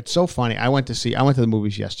anymore. It's so funny. I went to the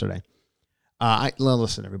movies yesterday.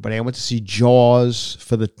 Listen, everybody. I went to see Jaws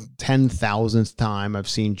for the 10,000th time. I've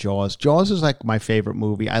seen Jaws. Jaws is like my favorite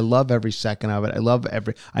movie. I love every second of it.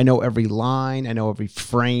 I know every line. I know every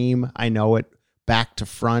frame. I know it back to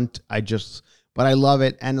front. But I love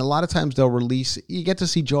it. And a lot of times you get to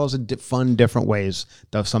see Jaws in fun, different ways.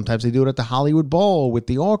 Sometimes they do it at the Hollywood Bowl with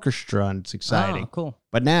the orchestra, and it's exciting. Oh, cool.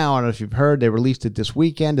 But now, I don't know if you've heard, they released it this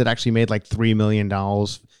weekend. It actually made like $3 million.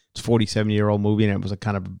 It's a 47-year-old movie, and it was a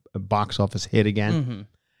kind of a box office hit again.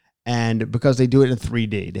 And because they do it in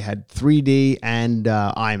 3D, they had 3D and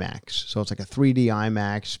IMAX. So it's like a 3D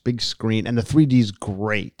IMAX, big screen, and the 3D is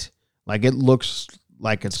great. Like, it looks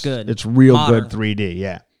like it's good. It's real Modern. Good 3D,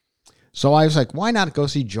 yeah. So I was like, why not go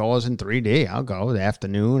see Jaws in 3D? I'll go. The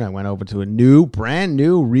afternoon, I went over to a brand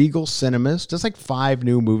new Regal Cinemas. There's like 5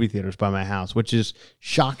 new movie theaters by my house, which is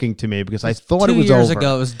shocking to me because I thought it was over. 2 years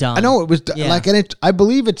ago, it was done. I know it was done. I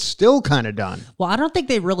believe it's still kind of done. Well, I don't think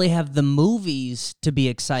they really have the movies to be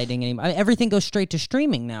exciting anymore. everything goes straight to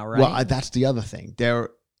streaming now, right? Well, that's the other thing.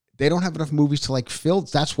 They don't have enough movies to fill.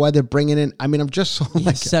 That's why they're bringing in. I mean, I'm just so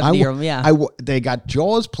 70 they got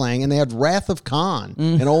Jaws playing, and they had Wrath of Khan,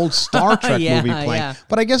 an old Star Trek movie playing. Yeah.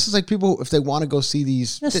 But I guess it's like people, if they want to go see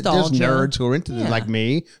these, there's nerds who are into this, like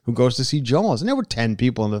me, who goes to see Jaws, and there were 10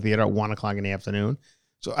 people in the theater at 1:00 in the afternoon.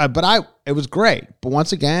 So, it was great. But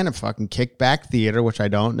once again, a fucking kickback theater, which I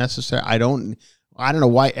don't necessarily. I don't know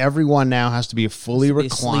why everyone now has to be a fully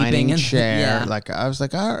reclining chair. Like, I was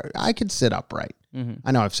like, I could sit upright.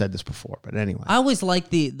 I know I've said this before, but anyway. I always like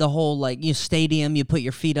the whole stadium. You put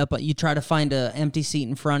your feet up, you try to find an empty seat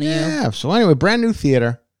in front of you. Yeah. So anyway, brand new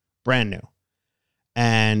theater, brand new,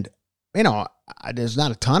 and there's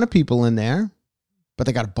not a ton of people in there, but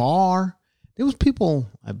they got a bar. There was people,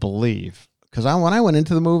 I believe, Because when I went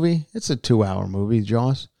into the movie, it's a 2-hour movie,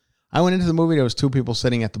 Jaws. I went into the movie, there was 2 people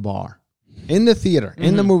sitting at the bar. In the theater,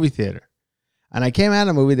 in the movie theater. And I came out of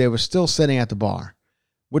the movie, they were still sitting at the bar.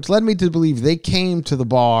 Which led me to believe they came to the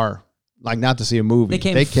bar, like not to see a movie.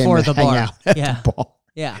 They came for the hang bar. out at the bar.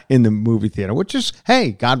 Yeah. In the movie theater, which is,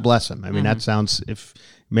 hey, God bless them. I mean, that sounds, if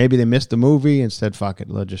maybe they missed the movie and said, fuck it,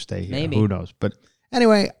 let's just stay here. Maybe. Who knows? But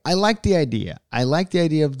anyway, I like the idea. I like the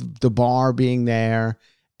idea of the bar being there,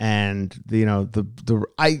 and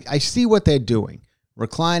I see what they're doing.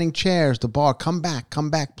 Reclining chairs, the bar, come back,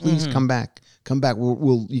 please, come back.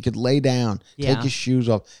 We'll you could lay down, take your shoes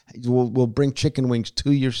off. We'll bring chicken wings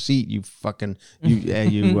to your seat. You fucking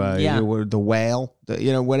you were the whale,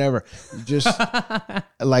 whatever. Just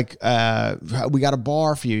like we got a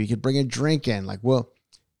bar for you. You could bring a drink in.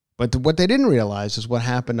 But what they didn't realize is what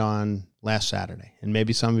happened on last Saturday, and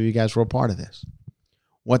maybe some of you guys were a part of this.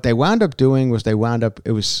 What they wound up doing was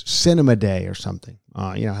it was Cinema Day or something.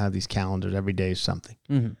 Have these calendars, every day is something.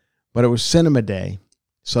 Mm-hmm. But it was Cinema Day,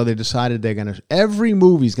 so they decided every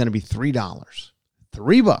movie's going to be $3.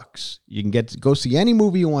 $3. You can go see any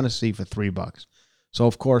movie you want to see for $3. So,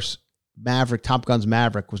 of course, Top Gun's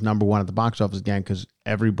Maverick was number 1 at the box office again because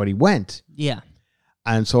everybody went. Yeah.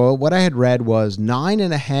 And so what I had read was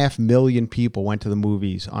 9.5 million people went to the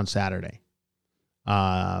movies on Saturday.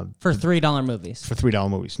 For $3 movies. For $3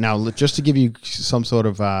 movies. Now, just to give you some sort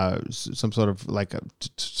of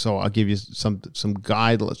so I'll give you some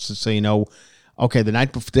guide, so you know. Okay, the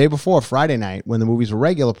day before, Friday night, when the movies were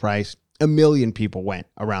regular price, 1 million people went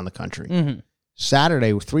around the country. Mm-hmm.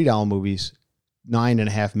 Saturday with $3 movies,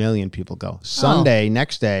 9.5 million people go. Sunday,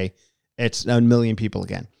 next day, it's 1 million people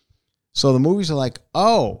again. So the movies are like,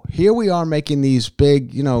 oh, here we are making these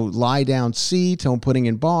big, lie down seats and putting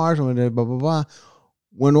in bars and blah, blah, blah.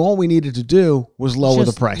 When all we needed to do was lower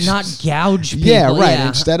the price. Not gouge people. Yeah, right. Yeah.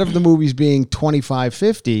 Instead of the movies being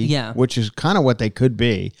 $25.50, which is kind of what they could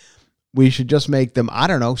be, we should just make them, I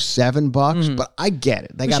don't know, $7. Mm-hmm. But I get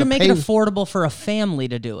it. We should make it affordable for a family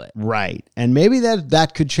to do it. Right. And maybe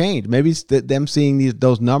that could change. Maybe it's them seeing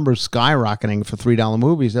those numbers skyrocketing for $3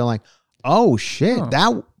 movies. They're like, oh, shit,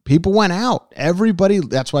 that people went out. Everybody,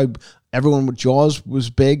 that's why everyone with Jaws was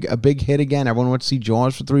a big hit again. Everyone went to see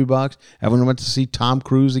Jaws for $3. Everyone went to see Tom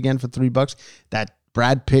Cruise again for $3. That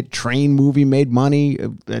Brad Pitt train movie made money.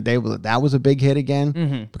 That was a big hit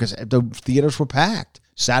again because the theaters were packed.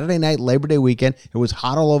 Saturday night, Labor Day weekend, it was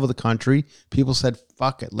hot all over the country. People said,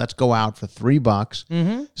 fuck it, let's go out for $3.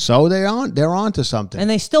 Mm-hmm. So they're on to something. And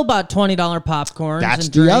they still bought $20 popcorn. That's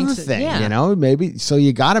and the drinks. other thing, maybe. So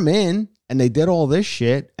you got them in, and they did all this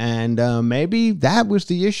shit, and maybe that was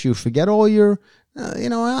the issue. Forget all your,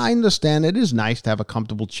 I understand it is nice to have a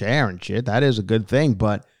comfortable chair and shit. That is a good thing,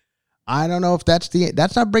 but I don't know if that's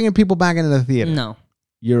not bringing people back into the theater. No.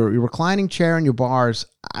 Your reclining chair and your bars,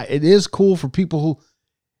 it is cool for people who,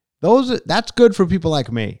 that's good for people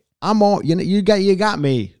like me. I'm all, you got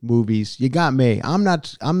me, movies. You got me. I'm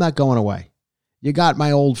not going away. You got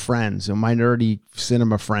my old friends and my nerdy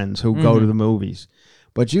cinema friends who go to the movies.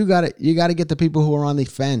 But you got to get the people who are on the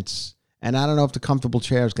fence. And I don't know if the comfortable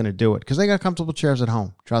chair is going to do it because they got comfortable chairs at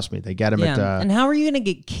home. Trust me, they get them at. And how are you going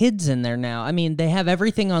to get kids in there now? I mean, they have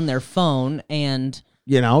everything on their phone, and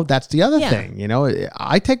that's the other thing.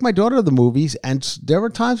 I take my daughter to the movies, and there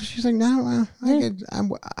were times where she's like, "No,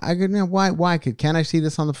 I could. Why? Can I see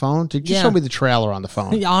this on the phone? Just show me the trailer on the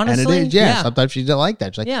phone." Honestly, and it is. Sometimes she's like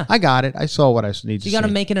that. She's like, "I got it. I saw what I need to see." You got to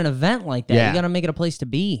make it an event like that. You got to make it a place to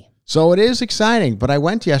be. So it is exciting. But I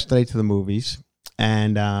went yesterday to the movies,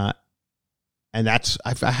 and that's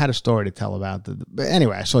I had a story to tell about. But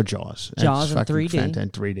anyway, I saw Jaws. Jaws in 3D.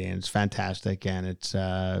 And 3D, and it's fantastic, and it's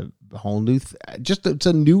a whole new. It's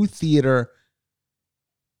a new theater.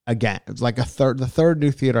 Again, it's like the third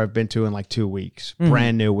new theater I've been to in like 2 weeks,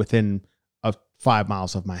 brand new, within 5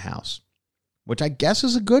 miles of my house, which I guess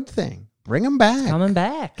is a good thing. Bring them back. Coming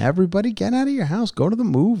back. Everybody, get out of your house. Go to the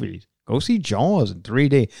movies. Go see Jaws in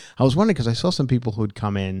 3D. I was wondering because I saw some people who'd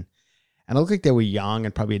come in. And it looked like they were young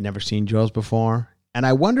and probably had never seen Jaws before. And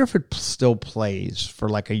I wonder if it still plays for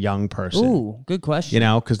like a young person. Ooh, good question.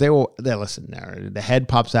 Because the head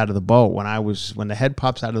pops out of the boat. When the head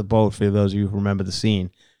pops out of the boat, for those of you who remember the scene,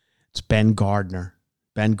 it's Ben Gardner.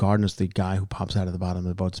 Ben Gardner's the guy who pops out of the bottom of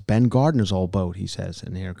the boat. It's Ben Gardner's old boat, he says.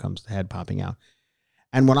 And here comes the head popping out.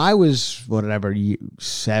 And when I was,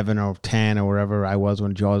 7 or 10 or wherever I was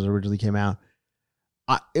when Jaws originally came out,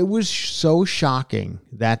 it was so shocking,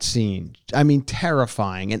 that scene. I mean,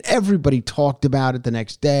 terrifying. And everybody talked about it the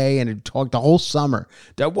next day, and it talked the whole summer.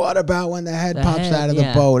 What about when the head pops out of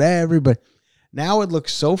the boat? Everybody. Now it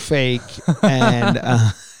looks so fake and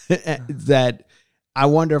that I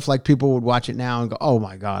wonder if like people would watch it now and go, oh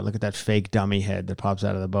my God, look at that fake dummy head that pops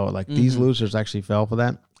out of the boat. Like these losers actually fell for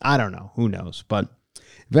that. I don't know. Who knows? But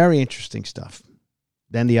very interesting stuff.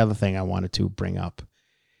 Then the other thing I wanted to bring up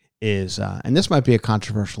is, and this might be a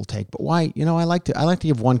controversial take, but why, I like to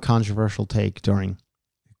give one controversial take during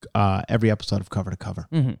every episode of Cover to Cover,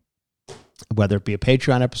 whether it be a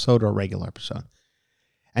Patreon episode or a regular episode.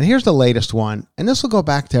 And here's the latest one. And this will go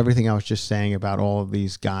back to everything I was just saying about all of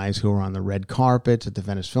these guys who are on the red carpets at the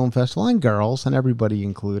Venice Film Festival, and girls, and everybody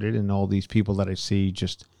included, and all these people that I see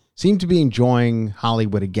just seem to be enjoying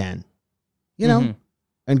Hollywood again. And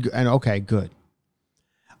okay, good.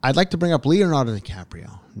 I'd like to bring up Leonardo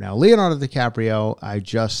DiCaprio. Now, Leonardo DiCaprio, I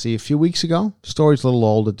just see a few weeks ago. Story's a little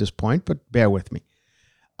old at this point, but bear with me.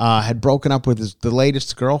 Had broken up with the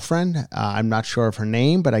latest girlfriend. I'm not sure of her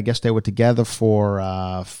name, but I guess they were together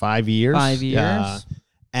for 5 years. 5 years.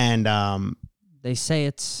 And they say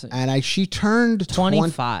it's... And she turned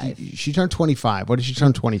 25. She turned 25. What did she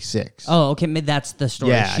turn 26? Oh, okay. That's the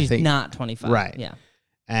story. Yeah, She's not 25. Right. Yeah.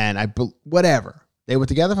 And whatever. They were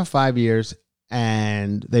together for 5 years,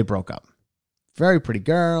 and they broke up. Very pretty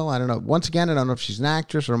girl. I don't know. Once again, I don't know if she's an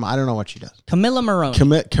actress or I don't know what she does. Camilla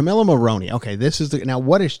Moroni. Camilla Moroni. Okay, this is now.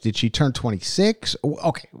 Did she turn 26?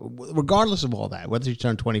 Okay, regardless of all that, whether she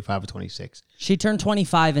turned 25 or 26, she turned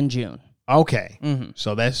 25 in June. Okay,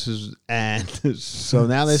 so this is so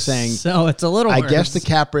now they're saying so it's a little. I worse. guess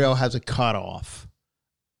DiCaprio has a cutoff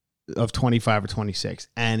of 25 or 26,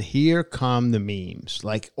 and here come the memes,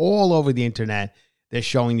 like all over the internet. They're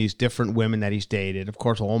showing these different women that he's dated, of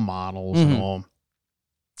course, all models and all,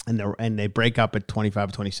 and they break up at 25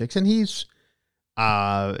 or 26, and he's,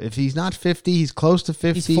 if he's not 50, he's close to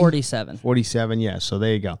 50. He's 47. 47, yeah, so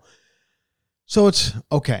there you go. So it's,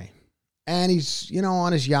 okay. And he's,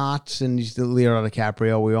 on his yachts, and he's the Leonardo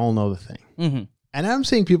DiCaprio. We all know the thing. And I'm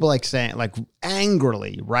seeing people saying,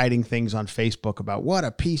 angrily writing things on Facebook about what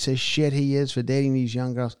a piece of shit he is for dating these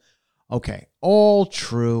young girls. Okay, all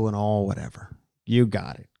true and all whatever. You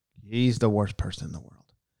got it. He's the worst person in the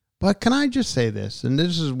world. But can I just say this? And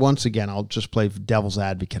this is, once again, I'll just play devil's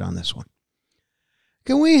advocate on this one.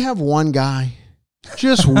 Can we have one guy,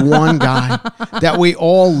 just one guy, that we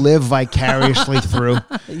all live vicariously through?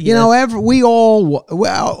 We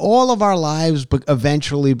all of our lives, but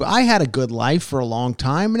eventually. But I had a good life for a long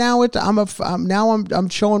time. Now I'm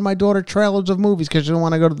showing my daughter trailers of movies because she don't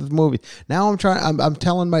want to go to the movies. Now I'm trying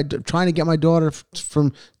to get my daughter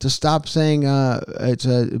to stop saying it's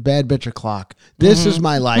a bad bitch o'clock. This is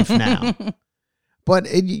my life now. But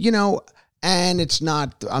and it's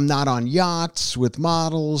not. I'm not on yachts with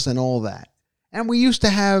models and all that. And we used to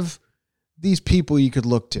have these people you could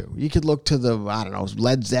look to. You could look to the,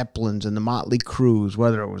 Led Zeppelins and the Motley Crues,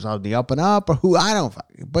 whether it was on the Up and Up or who, I don't,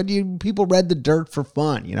 but people read the dirt for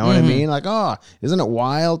fun. You know what I mean? Like, oh, isn't it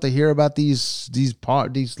wild to hear about these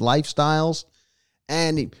lifestyles?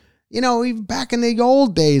 And, even back in the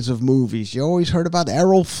old days of movies, you always heard about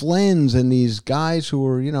Errol Flynn's and these guys who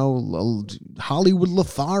were, Hollywood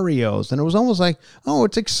Lotharios. And it was almost like, oh,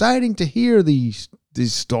 it's exciting to hear these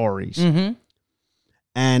stories.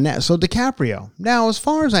 And so DiCaprio. Now, as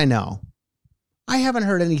far as I know, I haven't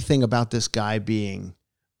heard anything about this guy being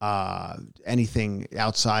anything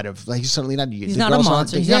outside of, he's certainly not. He's not a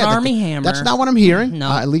monster. He's not Army Hammer. That's not what I'm hearing.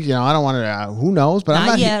 No. At least, I don't want to, who knows? But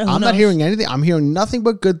I'm not hearing anything. I'm hearing nothing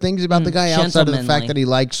but good things about the guy outside of the fact that he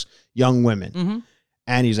likes young women.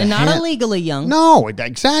 And he's not illegally young. No,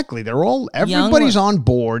 exactly. Everybody's on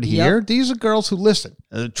board here. Yep. These are girls who listen.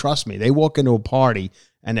 Trust me. They walk into a party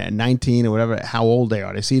and at 19 or whatever, how old they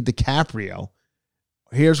are, they see DiCaprio.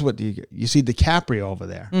 Here's what you see DiCaprio over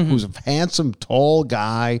there, who's a handsome, tall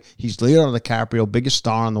guy. He's Leonardo DiCaprio, biggest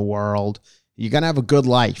star in the world. You're going to have a good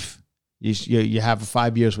life. You have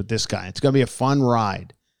 5 years with this guy. It's going to be a fun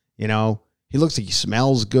ride. He looks like he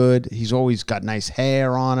smells good. He's always got nice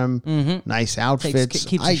hair on him, nice outfits.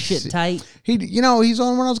 Keeps his shit tight. He's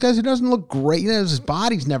on one of those guys who doesn't look great. His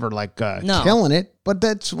body's never killing it, but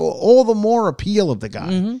that's all the more appeal of the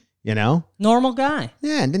guy. Normal guy.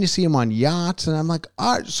 Yeah, and then you see him on yachts, and I'm like,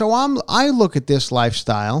 all right. So I look at this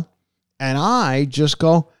lifestyle, and I just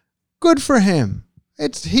go, good for him.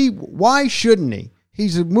 Why shouldn't he?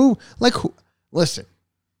 He's a move listen.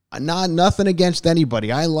 Nothing against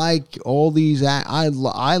anybody. I like all these. I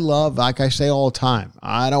love, like I say all the time,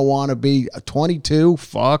 I don't want to be 22.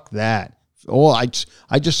 Fuck that. I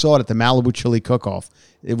just saw it at the Malibu Chili Cook-Off.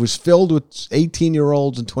 It was filled with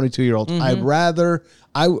 18-year-olds and 22-year-olds. I'd rather,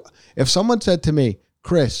 if someone said to me,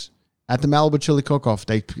 Chris, at the Malibu Chili Cook-Off,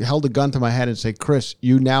 they held a gun to my head and say, Chris,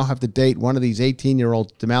 you now have to date one of these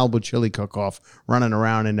 18-year-olds, the Malibu Chili Cook-Off, running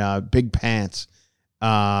around in big pants.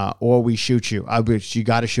 or we shoot you. You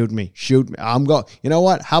got to shoot me. Shoot me. I'm going. You know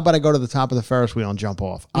what? How about I go to the top of the Ferris wheel and jump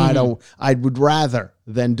off? I would rather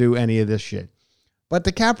than do any of this shit. But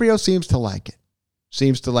DiCaprio seems to like it.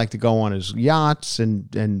 Seems to like to go on his yachts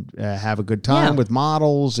and have a good time with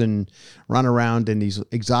models and run around in these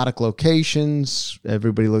exotic locations.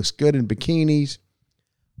 Everybody looks good in bikinis.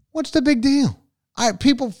 What's the big deal? I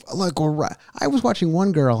was watching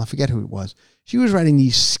one girl, I forget who it was. She was writing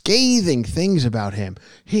these scathing things about him.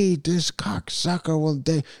 This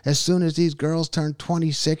cocksucker as soon as these girls turn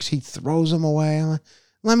 26, he throws them away.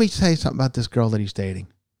 Let me tell you something about this girl that he's dating.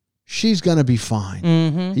 She's going to be fine.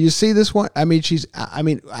 Mm-hmm. You see this one? I mean, she's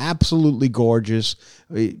absolutely gorgeous.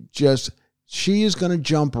 She is going to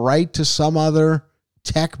jump right to some other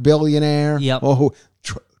tech billionaire. Yep. Oh,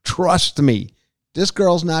 trust me. This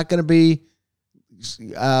girl's not going to be, she's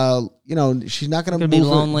not going to be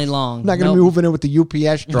lonely long. Not going to be moving in with the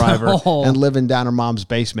UPS driver and living down her mom's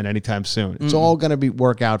basement anytime soon. It's all going to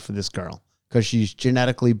work out for this girl because she's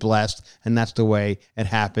genetically blessed, and that's the way it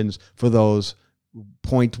happens for those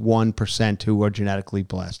 0.1% who are genetically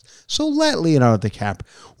blessed. So let Leonardo DiCaprio.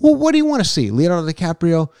 Well, what do you want to see? Leonardo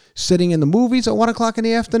DiCaprio sitting in the movies at 1 o'clock in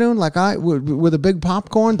the afternoon, like with a big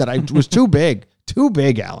popcorn that I was too big. Too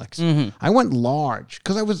big, Alex. Mm-hmm. I went large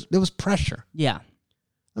because there was pressure. Yeah.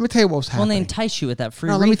 Let me tell you what was happening. Well, they entice you with that free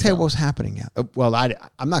refill. Let me tell you what was happening. Well,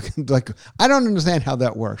 I'm not I don't understand how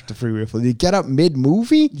that works, the free refill. You get up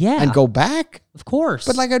mid-movie and go back? Of course.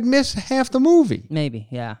 But I'd miss half the movie. Maybe,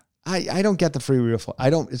 yeah. I don't get the free refill.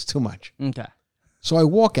 It's too much. Okay. So I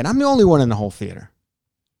walk in. I'm the only one in the whole theater.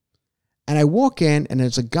 And I walk in, and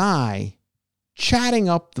there's a guy chatting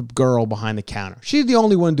up the girl behind the counter. She's the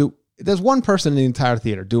only one there's one person in the entire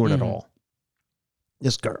theater doing it all.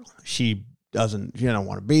 This girl. She don't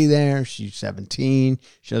want to be there. She's 17.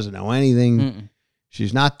 She doesn't know anything. Mm-mm.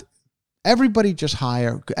 She's not. Everybody just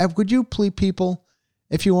hire. Would you please, people,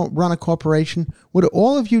 if you run a corporation, would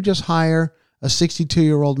all of you just hire a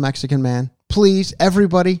 62-year-old Mexican man? Please,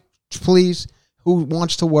 everybody, please, who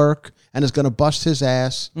wants to work and is going to bust his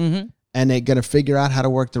ass, and they're going to figure out how to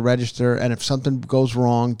work the register, and if something goes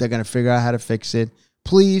wrong, they're going to figure out how to fix it.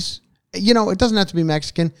 Please. It doesn't have to be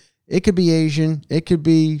Mexican. It could be Asian. It could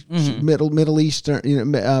be Middle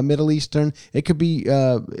Eastern. Middle Eastern. It could be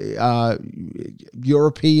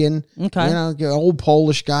European. Okay. Old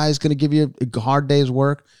Polish guy is going to give you a hard day's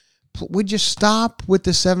work. Would you stop with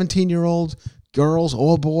the 17-year-old girls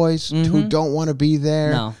or boys who don't want to be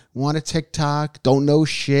there, want to TikTok, don't know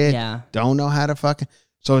shit, don't know how to fucking...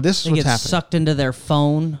 So this is what's happening. Sucked into their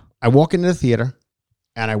phone. I walk into the theater,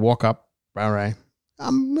 and I walk up. All right.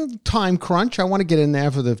 I'm a time crunch. I want to get in there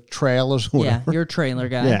for the trailers. Whatever. Yeah, you're a trailer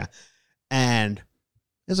guy. Yeah. And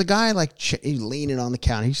there's a guy he's leaning on the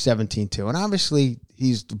counter. He's 17 too. And obviously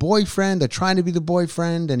he's the boyfriend. They're trying to be the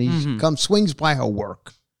boyfriend. And he swings by her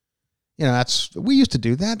work. We used to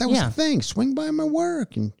do that. That was the thing. Swing by my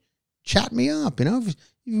work and chat me up. If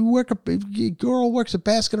your girl works at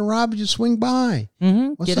Baskin & Robbins, you swing by.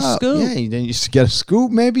 Mm-hmm. What's get up? A scoop. Yeah, then you get a scoop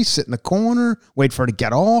maybe, sit in the corner, wait for her to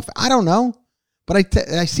get off. I don't know. But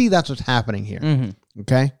I see that's what's happening here. Mm-hmm.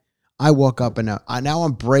 Okay? I woke up and now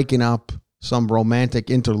I'm breaking up some romantic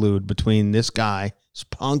interlude between this guy, this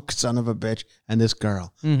punk son of a bitch, and this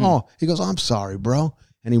girl. Mm-hmm. Oh, he goes, I'm sorry, bro.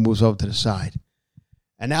 And he moves over to the side.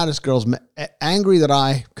 And now this girl's angry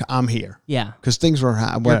that I'm here. Yeah. Because things were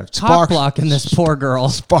sparks blocking this poor girl.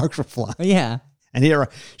 Sparks were flying. Yeah. And here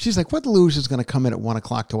she's like, what loser's going to come in at 1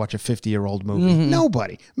 o'clock to watch a 50-year-old movie? Mm-hmm.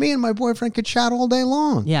 Nobody. Me and my boyfriend could chat all day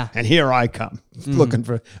long. Yeah. And here I come looking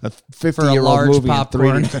for a 50-year-old movie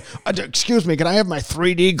popcorn. in 3D. Excuse me, can I have my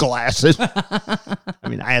 3D glasses? I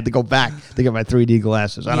mean, I had to go back to get my 3D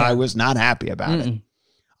glasses, and I was not happy about it.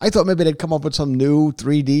 I thought maybe they'd come up with some new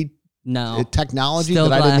 3D technology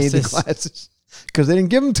that I didn't need the glasses. Because they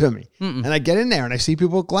didn't give them to me. Mm-mm. And I get in there and I see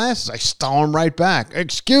people with glasses. I storm right back.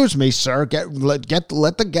 Excuse me, sir. Let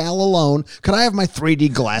the gal alone. Could I have my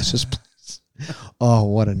 3D glasses, please? Oh,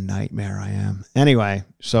 what a nightmare I am. Anyway,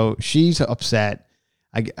 so she's upset.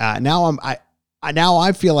 Now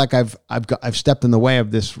I feel like I've stepped in the way of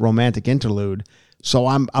this romantic interlude. So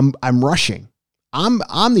I'm rushing. I'm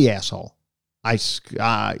the asshole.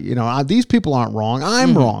 These people aren't wrong.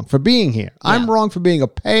 I'm wrong for being here. Yeah. I'm wrong for being a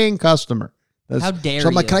paying customer. How dare you? So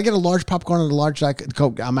I'm like, can I get a large popcorn and a large jacket?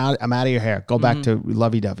 I'm out of your hair. Go back to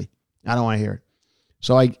lovey-dovey. I don't want to hear it.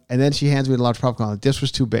 So and then she hands me the large popcorn. Like, this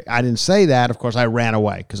was too big. I didn't say that. Of course, I ran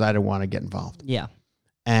away because I didn't want to get involved. Yeah.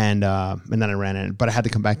 And then I ran in, but I had to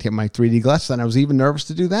come back to get my 3D glasses, and I was even nervous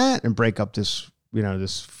to do that and break up this,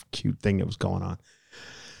 this cute thing that was going on.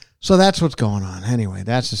 So that's what's going on. Anyway,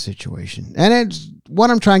 that's the situation. And it's what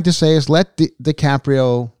I'm trying to say is let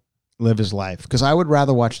DiCaprio live his life, because I would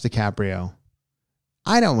rather watch DiCaprio.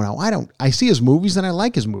 I don't know. I see his movies and I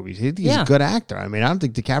like his movies. He's a good actor. I mean, I don't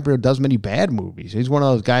think DiCaprio does many bad movies. He's one of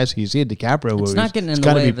those guys, you see a DiCaprio movie, it's not getting in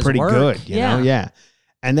the way of his work. It's got to be pretty good, you know? Yeah.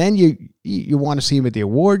 And then you want to see him at the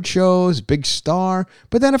award shows, big star.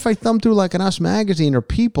 But then if I thumb through like an Us Magazine or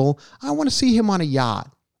People, I want to see him on a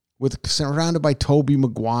yacht surrounded by Tobey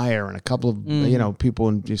Maguire and a couple of people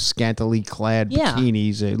in just scantily clad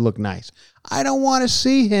bikinis that look nice. I don't want to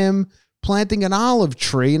see him planting an olive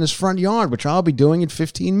tree in his front yard, which I'll be doing in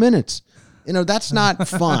 15 minutes. That's not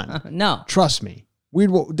fun. No. Trust me. We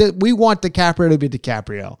want DiCaprio to be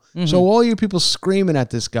DiCaprio. Mm-hmm. So all you people screaming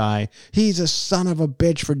at this guy, he's a son of a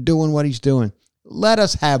bitch for doing what he's doing. Let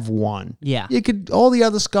us have one. Yeah. All the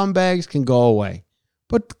other scumbags can go away.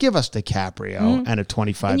 But give us DiCaprio and a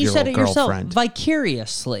 25-year-old girlfriend. And you said it yourself,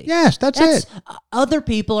 vicariously. Yes, that's it. Other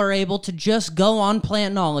people are able to just go on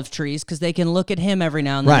planting olive trees because they can look at him every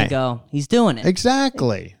now and then and go, he's doing it.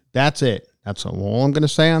 Exactly. That's it. That's all I'm going to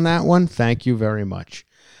say on that one. Thank you very much.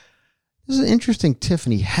 There's an interesting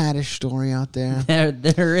Tiffany Haddish story out there.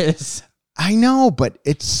 There is. I know, but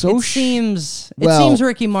it's so... It seems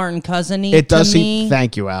Ricky Martin cousin-y it does to me.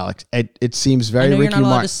 Thank you, Alex. It seems very Ricky Martin. You're not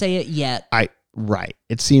allowed to say it yet. Right.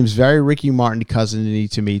 It seems very Ricky Martin cousin-y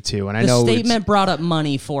to me, too. And I know the statement brought up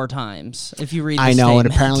money 4 times, if you read the I know, statement.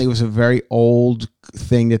 and apparently it was a very old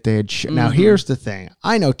thing that they had... Now, here's the thing.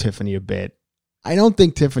 I know Tiffany a bit. I don't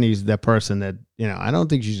think Tiffany's the person that, I don't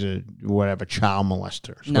think she's a child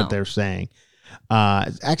molester is what they're saying.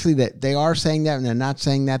 Actually, that they are saying that, and they're not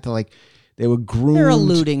saying that. They're like, they were groomed. They're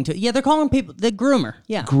alluding to, they're calling people the groomer.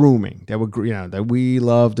 Yeah. Grooming. They were, that we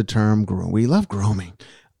love the term groom. We love grooming.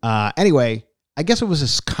 Anyway, I guess it was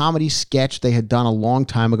a comedy sketch they had done a long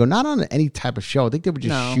time ago, not on any type of show. I think they were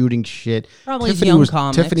just shooting shit. Probably young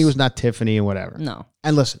comics. Tiffany was not Tiffany and whatever. No.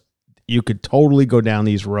 And listen, you could totally go down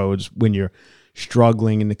these roads when you're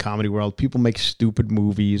struggling in the comedy world. People make stupid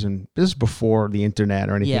movies, and this is before the internet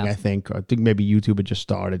or anything. I think maybe YouTube had just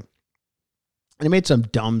started, and they made some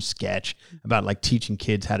dumb sketch about like teaching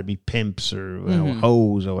kids how to be pimps or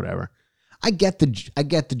hoes or whatever. I get the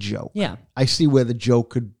joke. Yeah, I see where the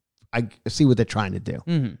joke could. I see what they're trying to do.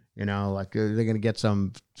 Like they're gonna get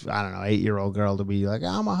some 8-year-old girl to be like,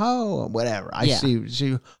 I'm a hoe or whatever. I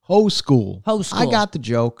see hoe school. I got the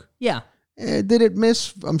joke. Yeah. Did it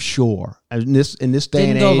miss? I'm sure. In this day and age,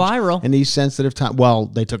 didn't go viral in these sensitive times. Well,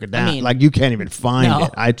 they took it down. You can't even find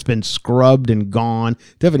it. It's been scrubbed and gone.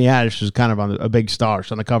 Tiffany Haddish is kind of on a big star.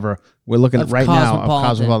 She's on the cover. We're looking at right now of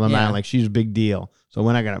Cosmopolitan Man. Like, she's a big deal. So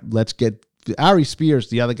we're not gonna. Let's get Ari Spears,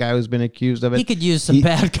 the other guy who's been accused of it. He could use some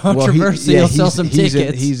bad controversy. He'll sell some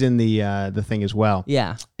tickets. He's in the thing as well.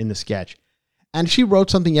 Yeah, in the sketch. And she wrote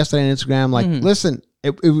something yesterday on Instagram like, listen.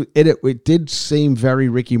 It did seem very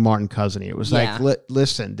Ricky Martin cousin-y. It was like,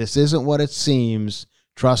 listen, this isn't what it seems.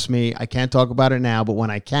 Trust me, I can't talk about it now, but when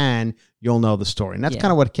I can, you'll know the story. And that's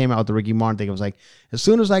kind of what came out with the Ricky Martin thing. It was like, as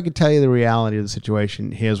soon as I could tell you the reality of the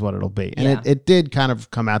situation, here's what it'll be. And it did kind of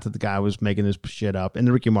come out that the guy was making this shit up in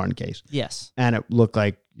the Ricky Martin case. Yes. And it looked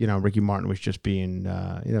like, Ricky Martin was just being,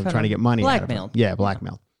 trying to get money out of him. Yeah,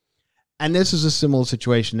 blackmailed. And this is a similar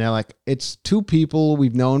situation. They're like, it's 2 people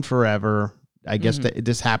we've known forever. I guess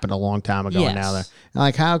this happened a long time ago. And now they're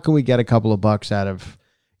like, how can we get a couple of bucks out of,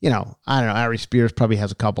 I don't know, Ari Spears probably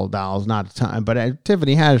has a couple of dollars, not a ton, but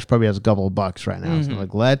Tiffany Haddish probably has a couple of bucks right now. So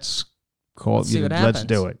like, let's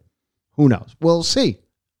do it. Who knows? We'll see.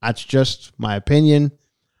 That's just my opinion.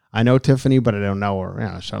 I know Tiffany, but I don't know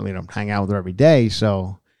her. Certainly don't hang out with her every day.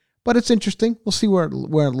 So, but it's interesting. We'll see where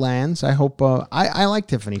it lands. I hope, I like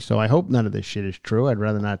Tiffany, so I hope none of this shit is true. I'd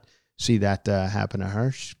rather not see that happen to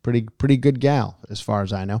her. She's pretty good gal as far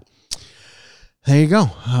as I know. There you go.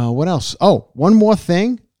 What else? Oh, one more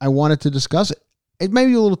thing I wanted to discuss. It may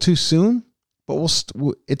be a little too soon, but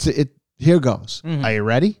here goes. Are you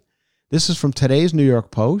ready? This is from today's New York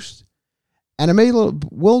Post, and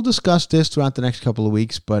we'll discuss this throughout the next couple of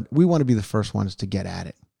weeks, but we want to be the first ones to get at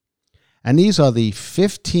it. And these are the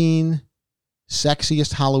 15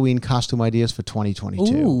 sexiest Halloween costume ideas for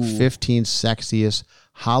 2022. Ooh. 15 sexiest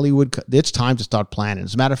Hollywood. It's time to start planning.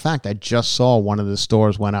 As a matter of fact, I just saw one of the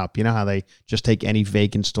stores went up. You know how they just take any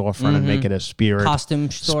vacant storefront and make it a Spirit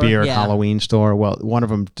costume store, Halloween store? Well, one of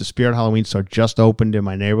them, the Spirit Halloween store, just opened in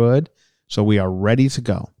my neighborhood, so we are ready to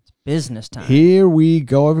go. It's business time. Here we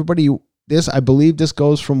go, everybody. I believe this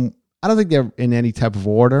goes from. I don't think they're in any type of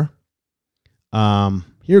order.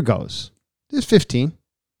 Here goes. There's 15.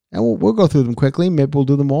 And we'll go through them quickly. Maybe we'll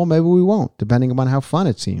do them all. Maybe we won't, depending upon how fun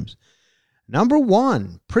it seems. Number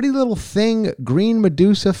 1, Pretty Little Thing Green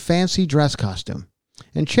Medusa fancy dress costume.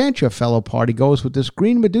 Enchant your fellow party goes with this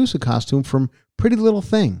Green Medusa costume from Pretty Little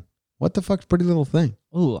Thing. What the fuck's Pretty Little Thing?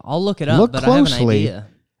 Ooh, I'll look it up, Look but I have an closely idea.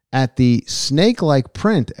 at the snake-like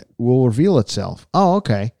print will reveal itself. Oh,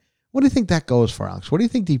 okay. What do you think that goes for, Alex? What do you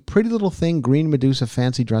think the Pretty Little Thing Green Medusa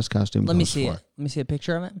fancy dress costume Let me goes see for? it. Let me see a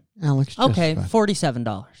picture of it. Alex, Okay, just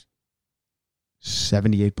 $47.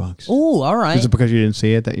 $78. Ooh, all right. Is it because you didn't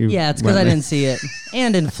see it that you? Yeah, it's because I didn't see it.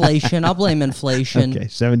 And inflation. I'll blame inflation. Okay,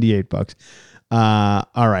 $78.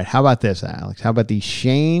 All right. How about this, Alex? How about the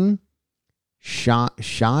Cheyenne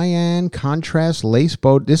contrast lace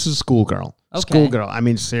bow? This is schoolgirl. Okay. Schoolgirl. I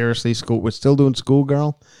mean, seriously, we're still doing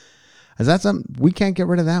schoolgirl. Is that something we can't get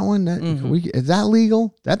rid of that one? Is that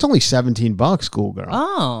legal? That's only $17, schoolgirl.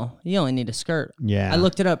 Oh, you only need a skirt. Yeah. I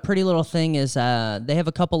looked it up. Pretty Little Thing is they have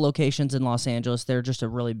a couple locations in Los Angeles. They're just a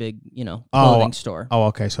really big, clothing store. Oh,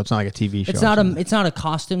 okay. So it's not like a TV show. It's not a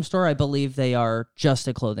costume store. I believe they are just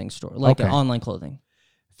a clothing store, like an online clothing.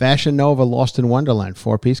 Fashion Nova Lost in Wonderland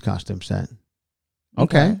 4-piece costume set.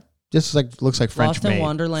 Okay. Just looks like French Lost made. in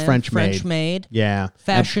Wonderland. French made. Yeah.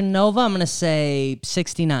 Fashion Nova, I'm going to say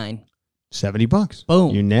 $69. $70.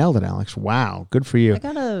 Boom. You nailed it, Alex. Wow. Good for you. I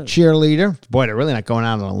got a cheerleader. Boy, they're really not going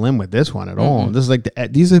out on a limb with this one at all. This is like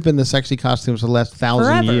these have been the sexy costumes for the last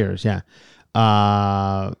 1,000 years. Yeah.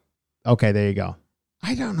 Okay, there you go.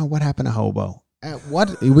 I don't know what happened to hobo.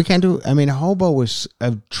 What we can't do. I mean, hobo was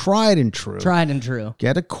tried and true. Tried and true.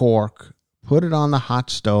 Get a cork, put it on the hot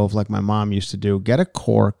stove like my mom used to do. Get a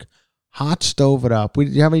cork. Hot stove it up. Do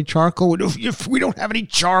you have any charcoal? We don't have any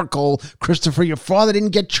charcoal. Christopher, your father didn't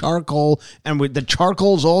get charcoal, and the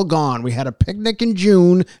charcoal's all gone. We had a picnic in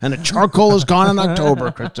June, and the charcoal is gone in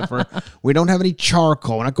October, Christopher. We don't have any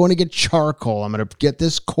charcoal. We're not going to get charcoal. I'm going to get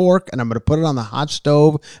this cork, and I'm going to put it on the hot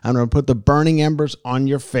stove. I'm going to put the burning embers on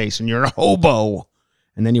your face, and you're a hobo.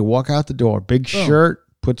 And then you walk out the door. Big shirt,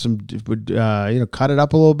 put some, cut it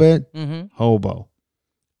up a little bit. Hobo.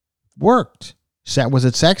 Worked. Was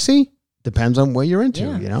it sexy? Depends on what you're into,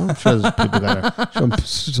 I'm sure there's people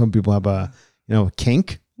some people have a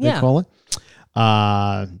kink, they call it.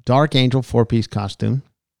 Dark Angel 4-piece costume.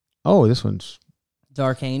 Oh, this one's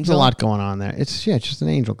Dark Angel. There's a lot going on there. It's just an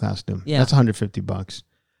angel costume. Yeah. That's $150.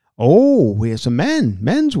 Oh, we have some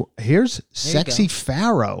men's. Here's Sexy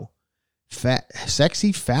Pharaoh.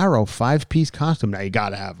 Sexy Pharaoh 5-piece costume. Now you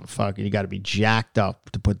gotta have you gotta be jacked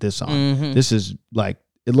up to put this on. This is like,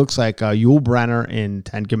 it looks like Yul Brynner in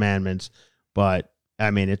 10 Commandments, but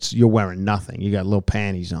I mean, you're wearing nothing. You got little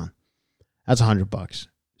panties on. That's $100.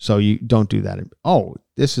 So you don't do that. Oh,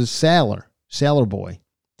 this is Sailor Boy.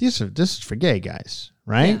 This is for gay guys,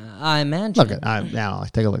 right? Yeah, I imagine. Look at now.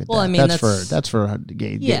 Take a look at that. I mean, that's for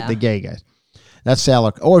the gay guys. That's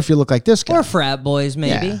Sailor. Or if you look like this guy, or frat boys,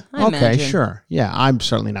 maybe. Yeah. I imagine. Sure. Yeah, I'm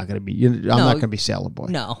certainly not going to be. I'm not going to be Sailor Boy.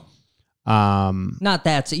 No. Not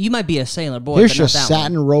that. You might be a sailor boy. Here's but your not that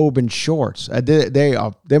satin one. robe and shorts. They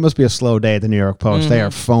must be a slow day at the New York Post. They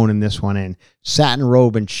are phoning this one in. Satin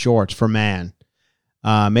robe and shorts for man.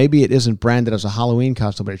 Maybe it isn't branded as a Halloween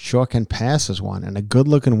costume, but it sure can pass as one, and a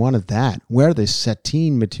good-looking one at that. Wear this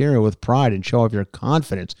sateen material with pride and show off your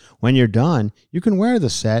confidence. When you're done, you can wear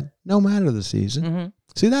the set no matter the season.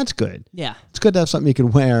 See, that's good. Yeah. It's good to have something you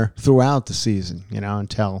can wear throughout the season,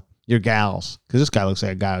 until your gals, because this guy looks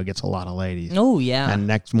like a guy who gets a lot of ladies. Oh, yeah. And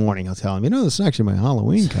next morning he'll tell him, this is actually my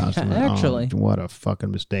Halloween costume. Actually. Oh, what a fucking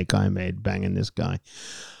mistake I made banging this guy.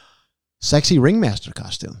 Sexy ringmaster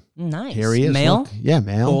costume. Nice. Here he is. Male? Look. Yeah,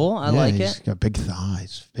 male. Cool. I like he's it. got big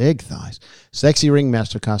thighs. Big thighs. Sexy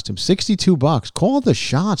ringmaster costume. $62. Call the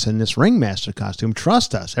shots in this ringmaster costume.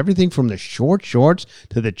 Trust us. Everything from the short shorts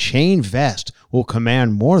to the chain vest will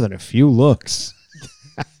command more than a few looks.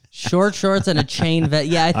 Short shorts and a chain vest.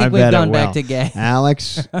 Yeah, I think we've gone back to gay.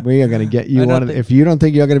 Alex, we are going to get you one. If you don't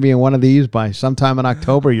think you're going to be in one of these by sometime in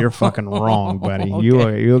October, you're fucking wrong, buddy.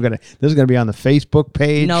 Okay. You're going to. This is going to be on the Facebook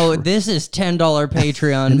page. No, this is $10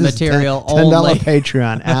 Patreon This is material $10 only.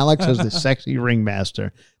 Patreon. Alex is the sexy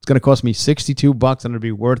ringmaster. It's going to cost me $62, and it'll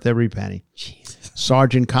be worth every penny. Jesus.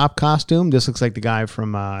 Sergeant Cop costume. This looks like the guy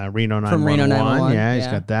from Reno 911. From Reno 911. Yeah, he's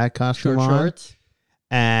got that costume Short on. shorts.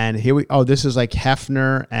 And this is like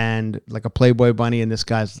Hefner and like a Playboy bunny, and this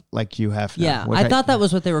guy's like Hugh Hefner. Yeah, I thought that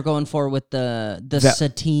was what they were going for with the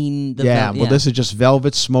sateen. This is just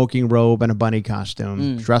velvet smoking robe and a bunny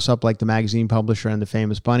costume. Dress up like the magazine publisher and the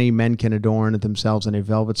famous bunny. Men can adorn themselves in a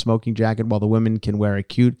velvet smoking jacket, while the women can wear a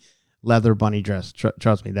cute leather bunny dress.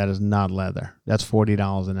 Trust me, that is not leather. That's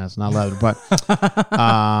 $40, and that's not leather. But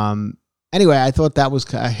Anyway, I thought that was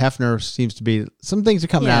Hefner seems to be some things are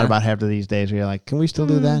coming out about Hefner these days. Where you're like, can we still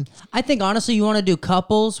do that? I think honestly, you want to do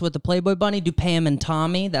couples with the Playboy Bunny. Do Pam and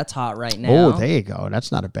Tommy. That's hot right now. Oh, there you go.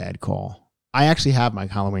 That's not a bad call. I actually have my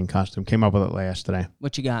Halloween costume. Came up with it yesterday.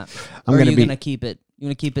 What you got? Are you gonna keep it? You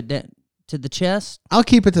want to keep it to the chest? I'll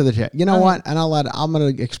keep it to the chest. You know what? And I'm gonna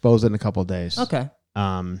expose it in a couple of days. Okay.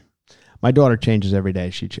 My daughter changes every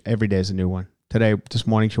day. Every day is a new one. This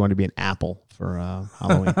morning, she wanted to be an apple for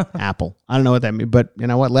Halloween. Apple. I don't know what that means, but you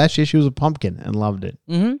know what? Last year she was a pumpkin and loved it.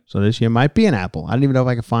 Mm-hmm. So this year might be an apple. I don't even know if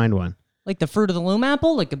I can find one. Like the Fruit of the Loom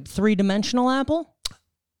apple, like a 3-dimensional apple.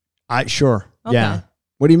 Sure. Okay. Yeah.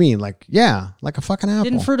 What do you mean? Like a fucking apple.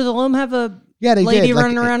 Didn't Fruit of the Loom have a they lady did.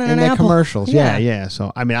 running around in an their apple? Commercials? Yeah.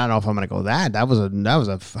 So I mean, I don't know if I'm gonna go that. That was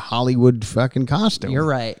a Hollywood fucking costume. You're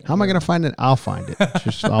right. How am I gonna find it? I'll find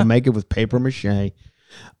it. I'll make it with paper mache.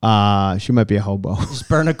 She might be a hobo. Just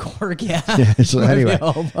burn a cork, yeah. So anyway,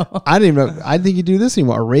 I didn't even know. I think you do this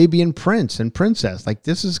anymore. Arabian prince and princess. Like,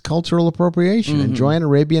 this is cultural appropriation. Mm-hmm. Enjoy an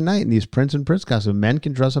Arabian night in these prince and princess costumes. Men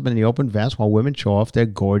can dress up in the open vest while women show off their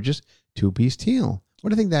gorgeous 2-piece teal. What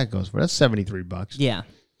do you think that goes for? That's $73. Yeah.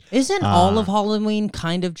 Isn't all of Halloween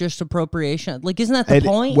kind of just appropriation? Like, isn't that the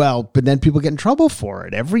point? Well, but then people get in trouble for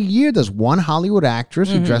it. Every year there's one Hollywood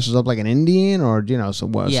actress who dresses up like an Indian or,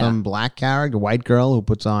 some black character, white girl who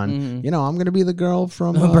puts on, I'm going to be the girl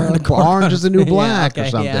from Orange is the New Black or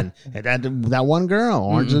something. Yeah. That one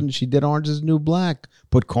girl, she did Orange is the New Black,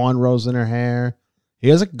 put cornrows in her hair.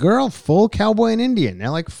 Here's a girl, full cowboy and Indian. They're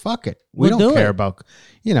like, fuck it. We don't care about,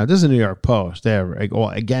 this is the New York Post. They're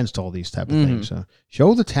against all these type of things. So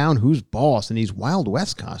show the town who's boss in these Wild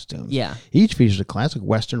West costumes. Yeah. Each features a classic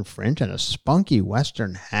Western fringe and a spunky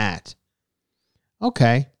Western hat.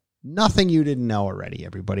 Okay. Nothing you didn't know already,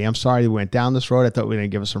 everybody. I'm sorry we went down this road. I thought we were going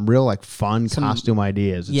to give us some real fun costume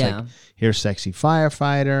ideas. It's like, here's Sexy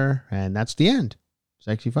Firefighter, and that's the end.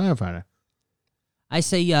 Sexy Firefighter. I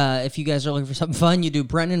say, if you guys are looking for something fun, you do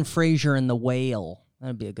Brendan Fraser and the Whale.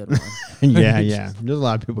 That'd be a good one. Yeah. There's a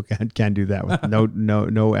lot of people can do that with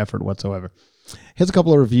no effort whatsoever. Here's a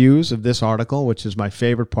couple of reviews of this article, which is my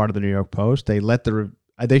favorite part of the New York Post. They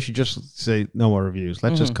should just say no more reviews.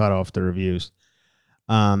 Let's just cut off the reviews.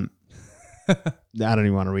 I don't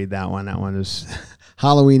even want to read that one. That one is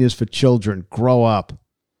Halloween is for children. Grow up.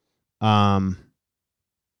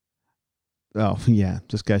 Oh, yeah.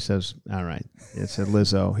 This guy says, all right. It's a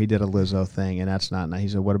Lizzo. He did a Lizzo thing, and that's not nice. He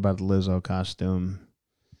said, what about the Lizzo costume?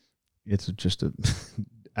 It's just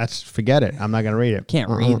forget it. I'm not going to read it. Can't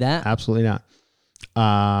read that. Absolutely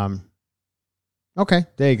not. Okay,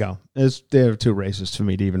 there you go. They're too racist for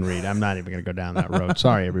me to even read. I'm not even going to go down that road.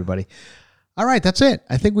 Sorry, everybody. All right, that's it.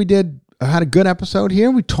 I think we had a good episode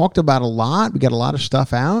here. We talked about a lot. We got a lot of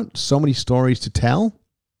stuff out. So many stories to tell.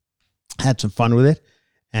 Had some fun with it.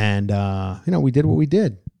 And, we did what we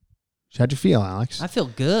did. How'd you feel, Alex? I feel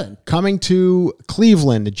good. Coming to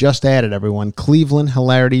Cleveland, it just added, everyone. Cleveland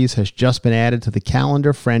Hilarities has just been added to the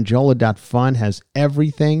calendar. Frangiola.fun has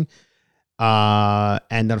everything. And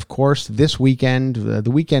then, of course, this weekend,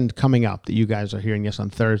 the weekend coming up that you guys are hearing this on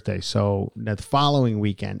Thursday. So the following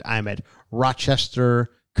weekend, I'm at Rochester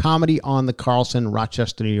Comedy on the Carlson,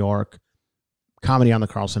 Rochester, New York. Comedy on the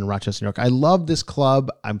Carlson, Rochester, New York. I love this club.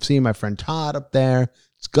 I'm seeing my friend Todd up there.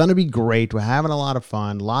 It's going to be great. We're having a lot of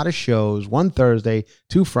fun. A lot of shows. 1 Thursday,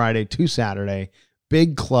 2 Friday, 2 Saturday.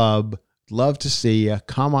 Big club. Love to see you.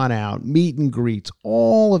 Come on out. Meet and greets.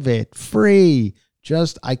 All of it. Free.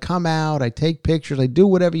 I come out. I take pictures. I do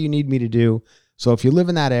whatever you need me to do. So if you live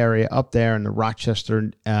in that area up there in the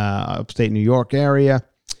Rochester, upstate New York area,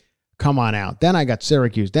 come on out. Then I got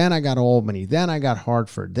Syracuse. Then I got Albany. Then I got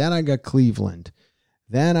Hartford. Then I got Cleveland.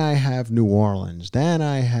 Then I have New Orleans. Then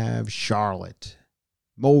I have Charlotte.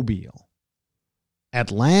 Mobile,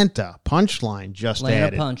 Atlanta, Punchline just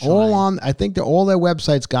added. Punchline. I think all their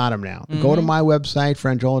websites got them now. Go to my website,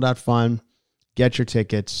 frangiola.fun, get your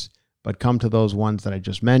tickets, but come to those ones that I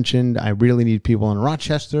just mentioned. I really need people in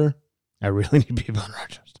Rochester. And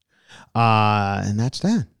that's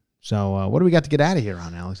that. So what do we got to get out of here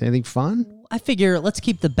on, Alex? Anything fun? I figure let's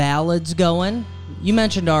keep the ballads going. You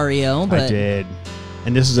mentioned REO, but I did.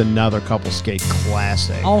 And this is another Couple Skate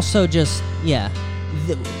classic. Also just,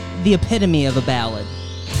 the epitome of a ballad.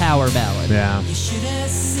 Power ballad. Yeah. This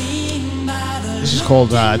is called,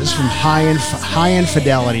 this is from High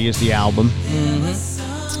Infidelity is the album.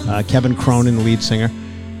 Mm-hmm. Kevin Cronin, the lead singer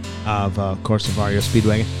of course, of REO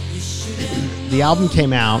Speedwagon. The album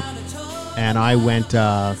came out, and I went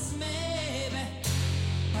to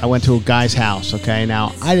a guy's house, okay?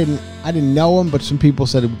 Now, I didn't know him, but some people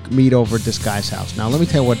said to meet over at this guy's house. Now, let me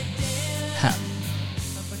tell you what happened.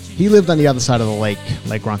 He lived on the other side of the lake,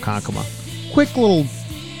 Lake Ronkonkoma. quick little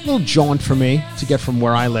jaunt for me to get from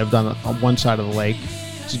where I lived on one side of the lake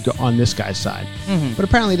to go on this guy's side. Mhm. But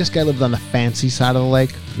apparently this guy lived on the fancy side of the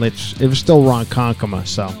lake. It was still Ronkonkoma,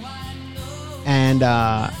 so. And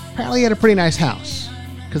apparently he had a pretty nice house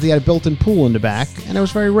because he had a built-in pool in the back, and it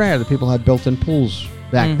was very rare that people had built-in pools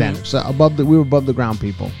back then. So we were above the ground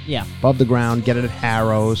people. Yeah. Above the ground, get it at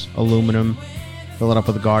Harrow's, aluminum, fill it up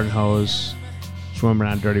with a garden hose, swim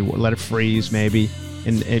around dirty water, let it freeze maybe.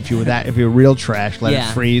 And if you were real trash, let it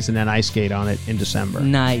freeze and then ice skate on it in December.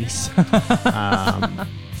 Nice.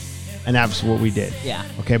 And that's what we did. Yeah.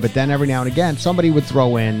 Okay, but then every now and again, somebody would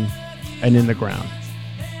throw in an in the ground.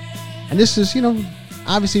 And this is,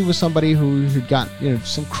 obviously was somebody who got,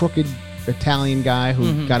 some crooked Italian guy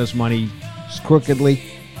who got his money crookedly.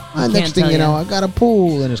 Next thing you know, I got a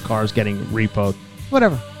pool and his car's getting repoed.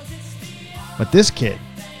 Whatever. But this kid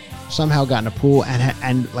somehow got in a pool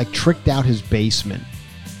and like tricked out his basement.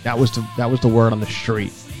 That was the word on the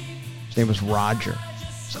street. His name was Roger.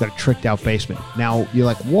 He's got a tricked out basement. Now you're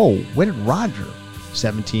like, whoa, where did Roger,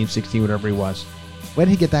 17, 16, whatever he was, where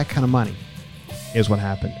did he get that kind of money? Here's what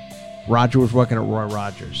happened. Roger was working at Roy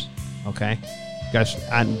Rogers. Okay? Guys,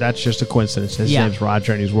 and that's just a coincidence. His name's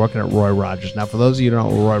Roger, and he's working at Roy Rogers. Now, for those of you who don't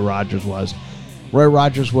know what Roy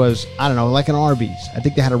Rogers was, I don't know, like an Arby's. I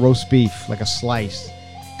think they had a roast beef, like a slice.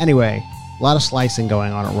 Anyway, a lot of slicing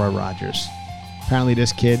going on at Roy Rogers. Apparently,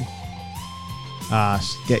 this kid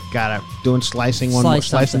doing slicing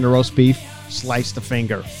the roast beef, sliced the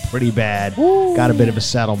finger pretty bad. Ooh. Got a bit of a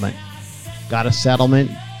settlement. Got a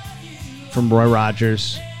settlement from Roy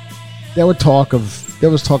Rogers. There was talk of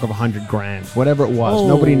 $100,000, whatever it was. Oh.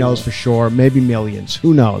 Nobody knows for sure. Maybe millions.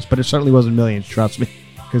 Who knows? But it certainly wasn't millions. Trust me,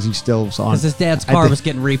 because he still was on. Because his dad's car was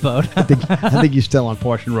getting repoed. I think he's still on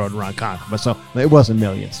Portion Road in Ronkonkoma. So it wasn't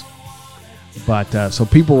millions. But so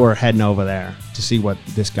people were heading over there to see what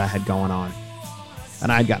this guy had going on,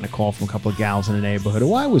 and I'd gotten a call from a couple of gals in the neighborhood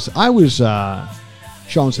who I was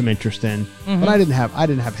showing some interest in, but I didn't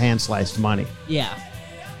have hand sliced money. Yeah,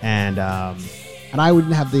 and I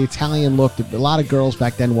wouldn't have the Italian look. A lot of girls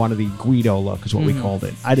back then wanted the Guido look, is what we called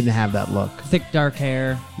it. I didn't have that look. Thick, dark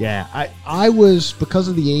hair. Yeah. I was, because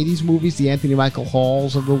of the 80s movies, the Anthony Michael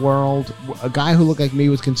Halls of the world, a guy who looked like me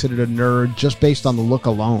was considered a nerd just based on the look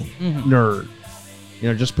alone. Nerd.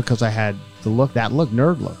 Just because I had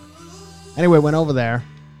nerd look. Anyway, went over there,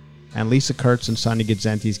 and Lisa Kurtz and Sonny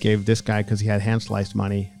Gadzentes gave this guy, because he had hand-sliced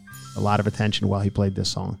money, a lot of attention while he played this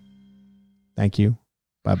song. Thank you.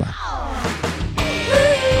 Bye-bye.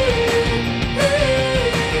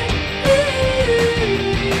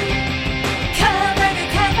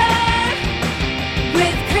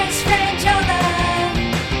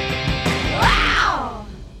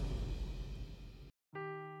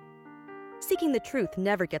 Seeking the truth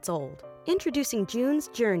never gets old. Introducing June's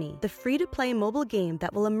Journey, the free-to-play mobile game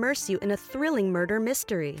that will immerse you in a thrilling murder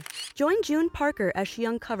mystery. Join June Parker as she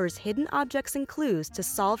uncovers hidden objects and clues to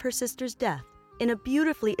solve her sister's death in a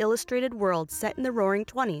beautifully illustrated world set in the Roaring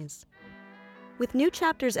 '20s. With new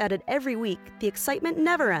chapters added every week, the excitement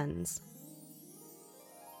never ends.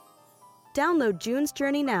 Download June's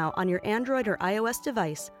Journey now on your Android or iOS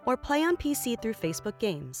device, or play on PC through Facebook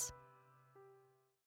Games.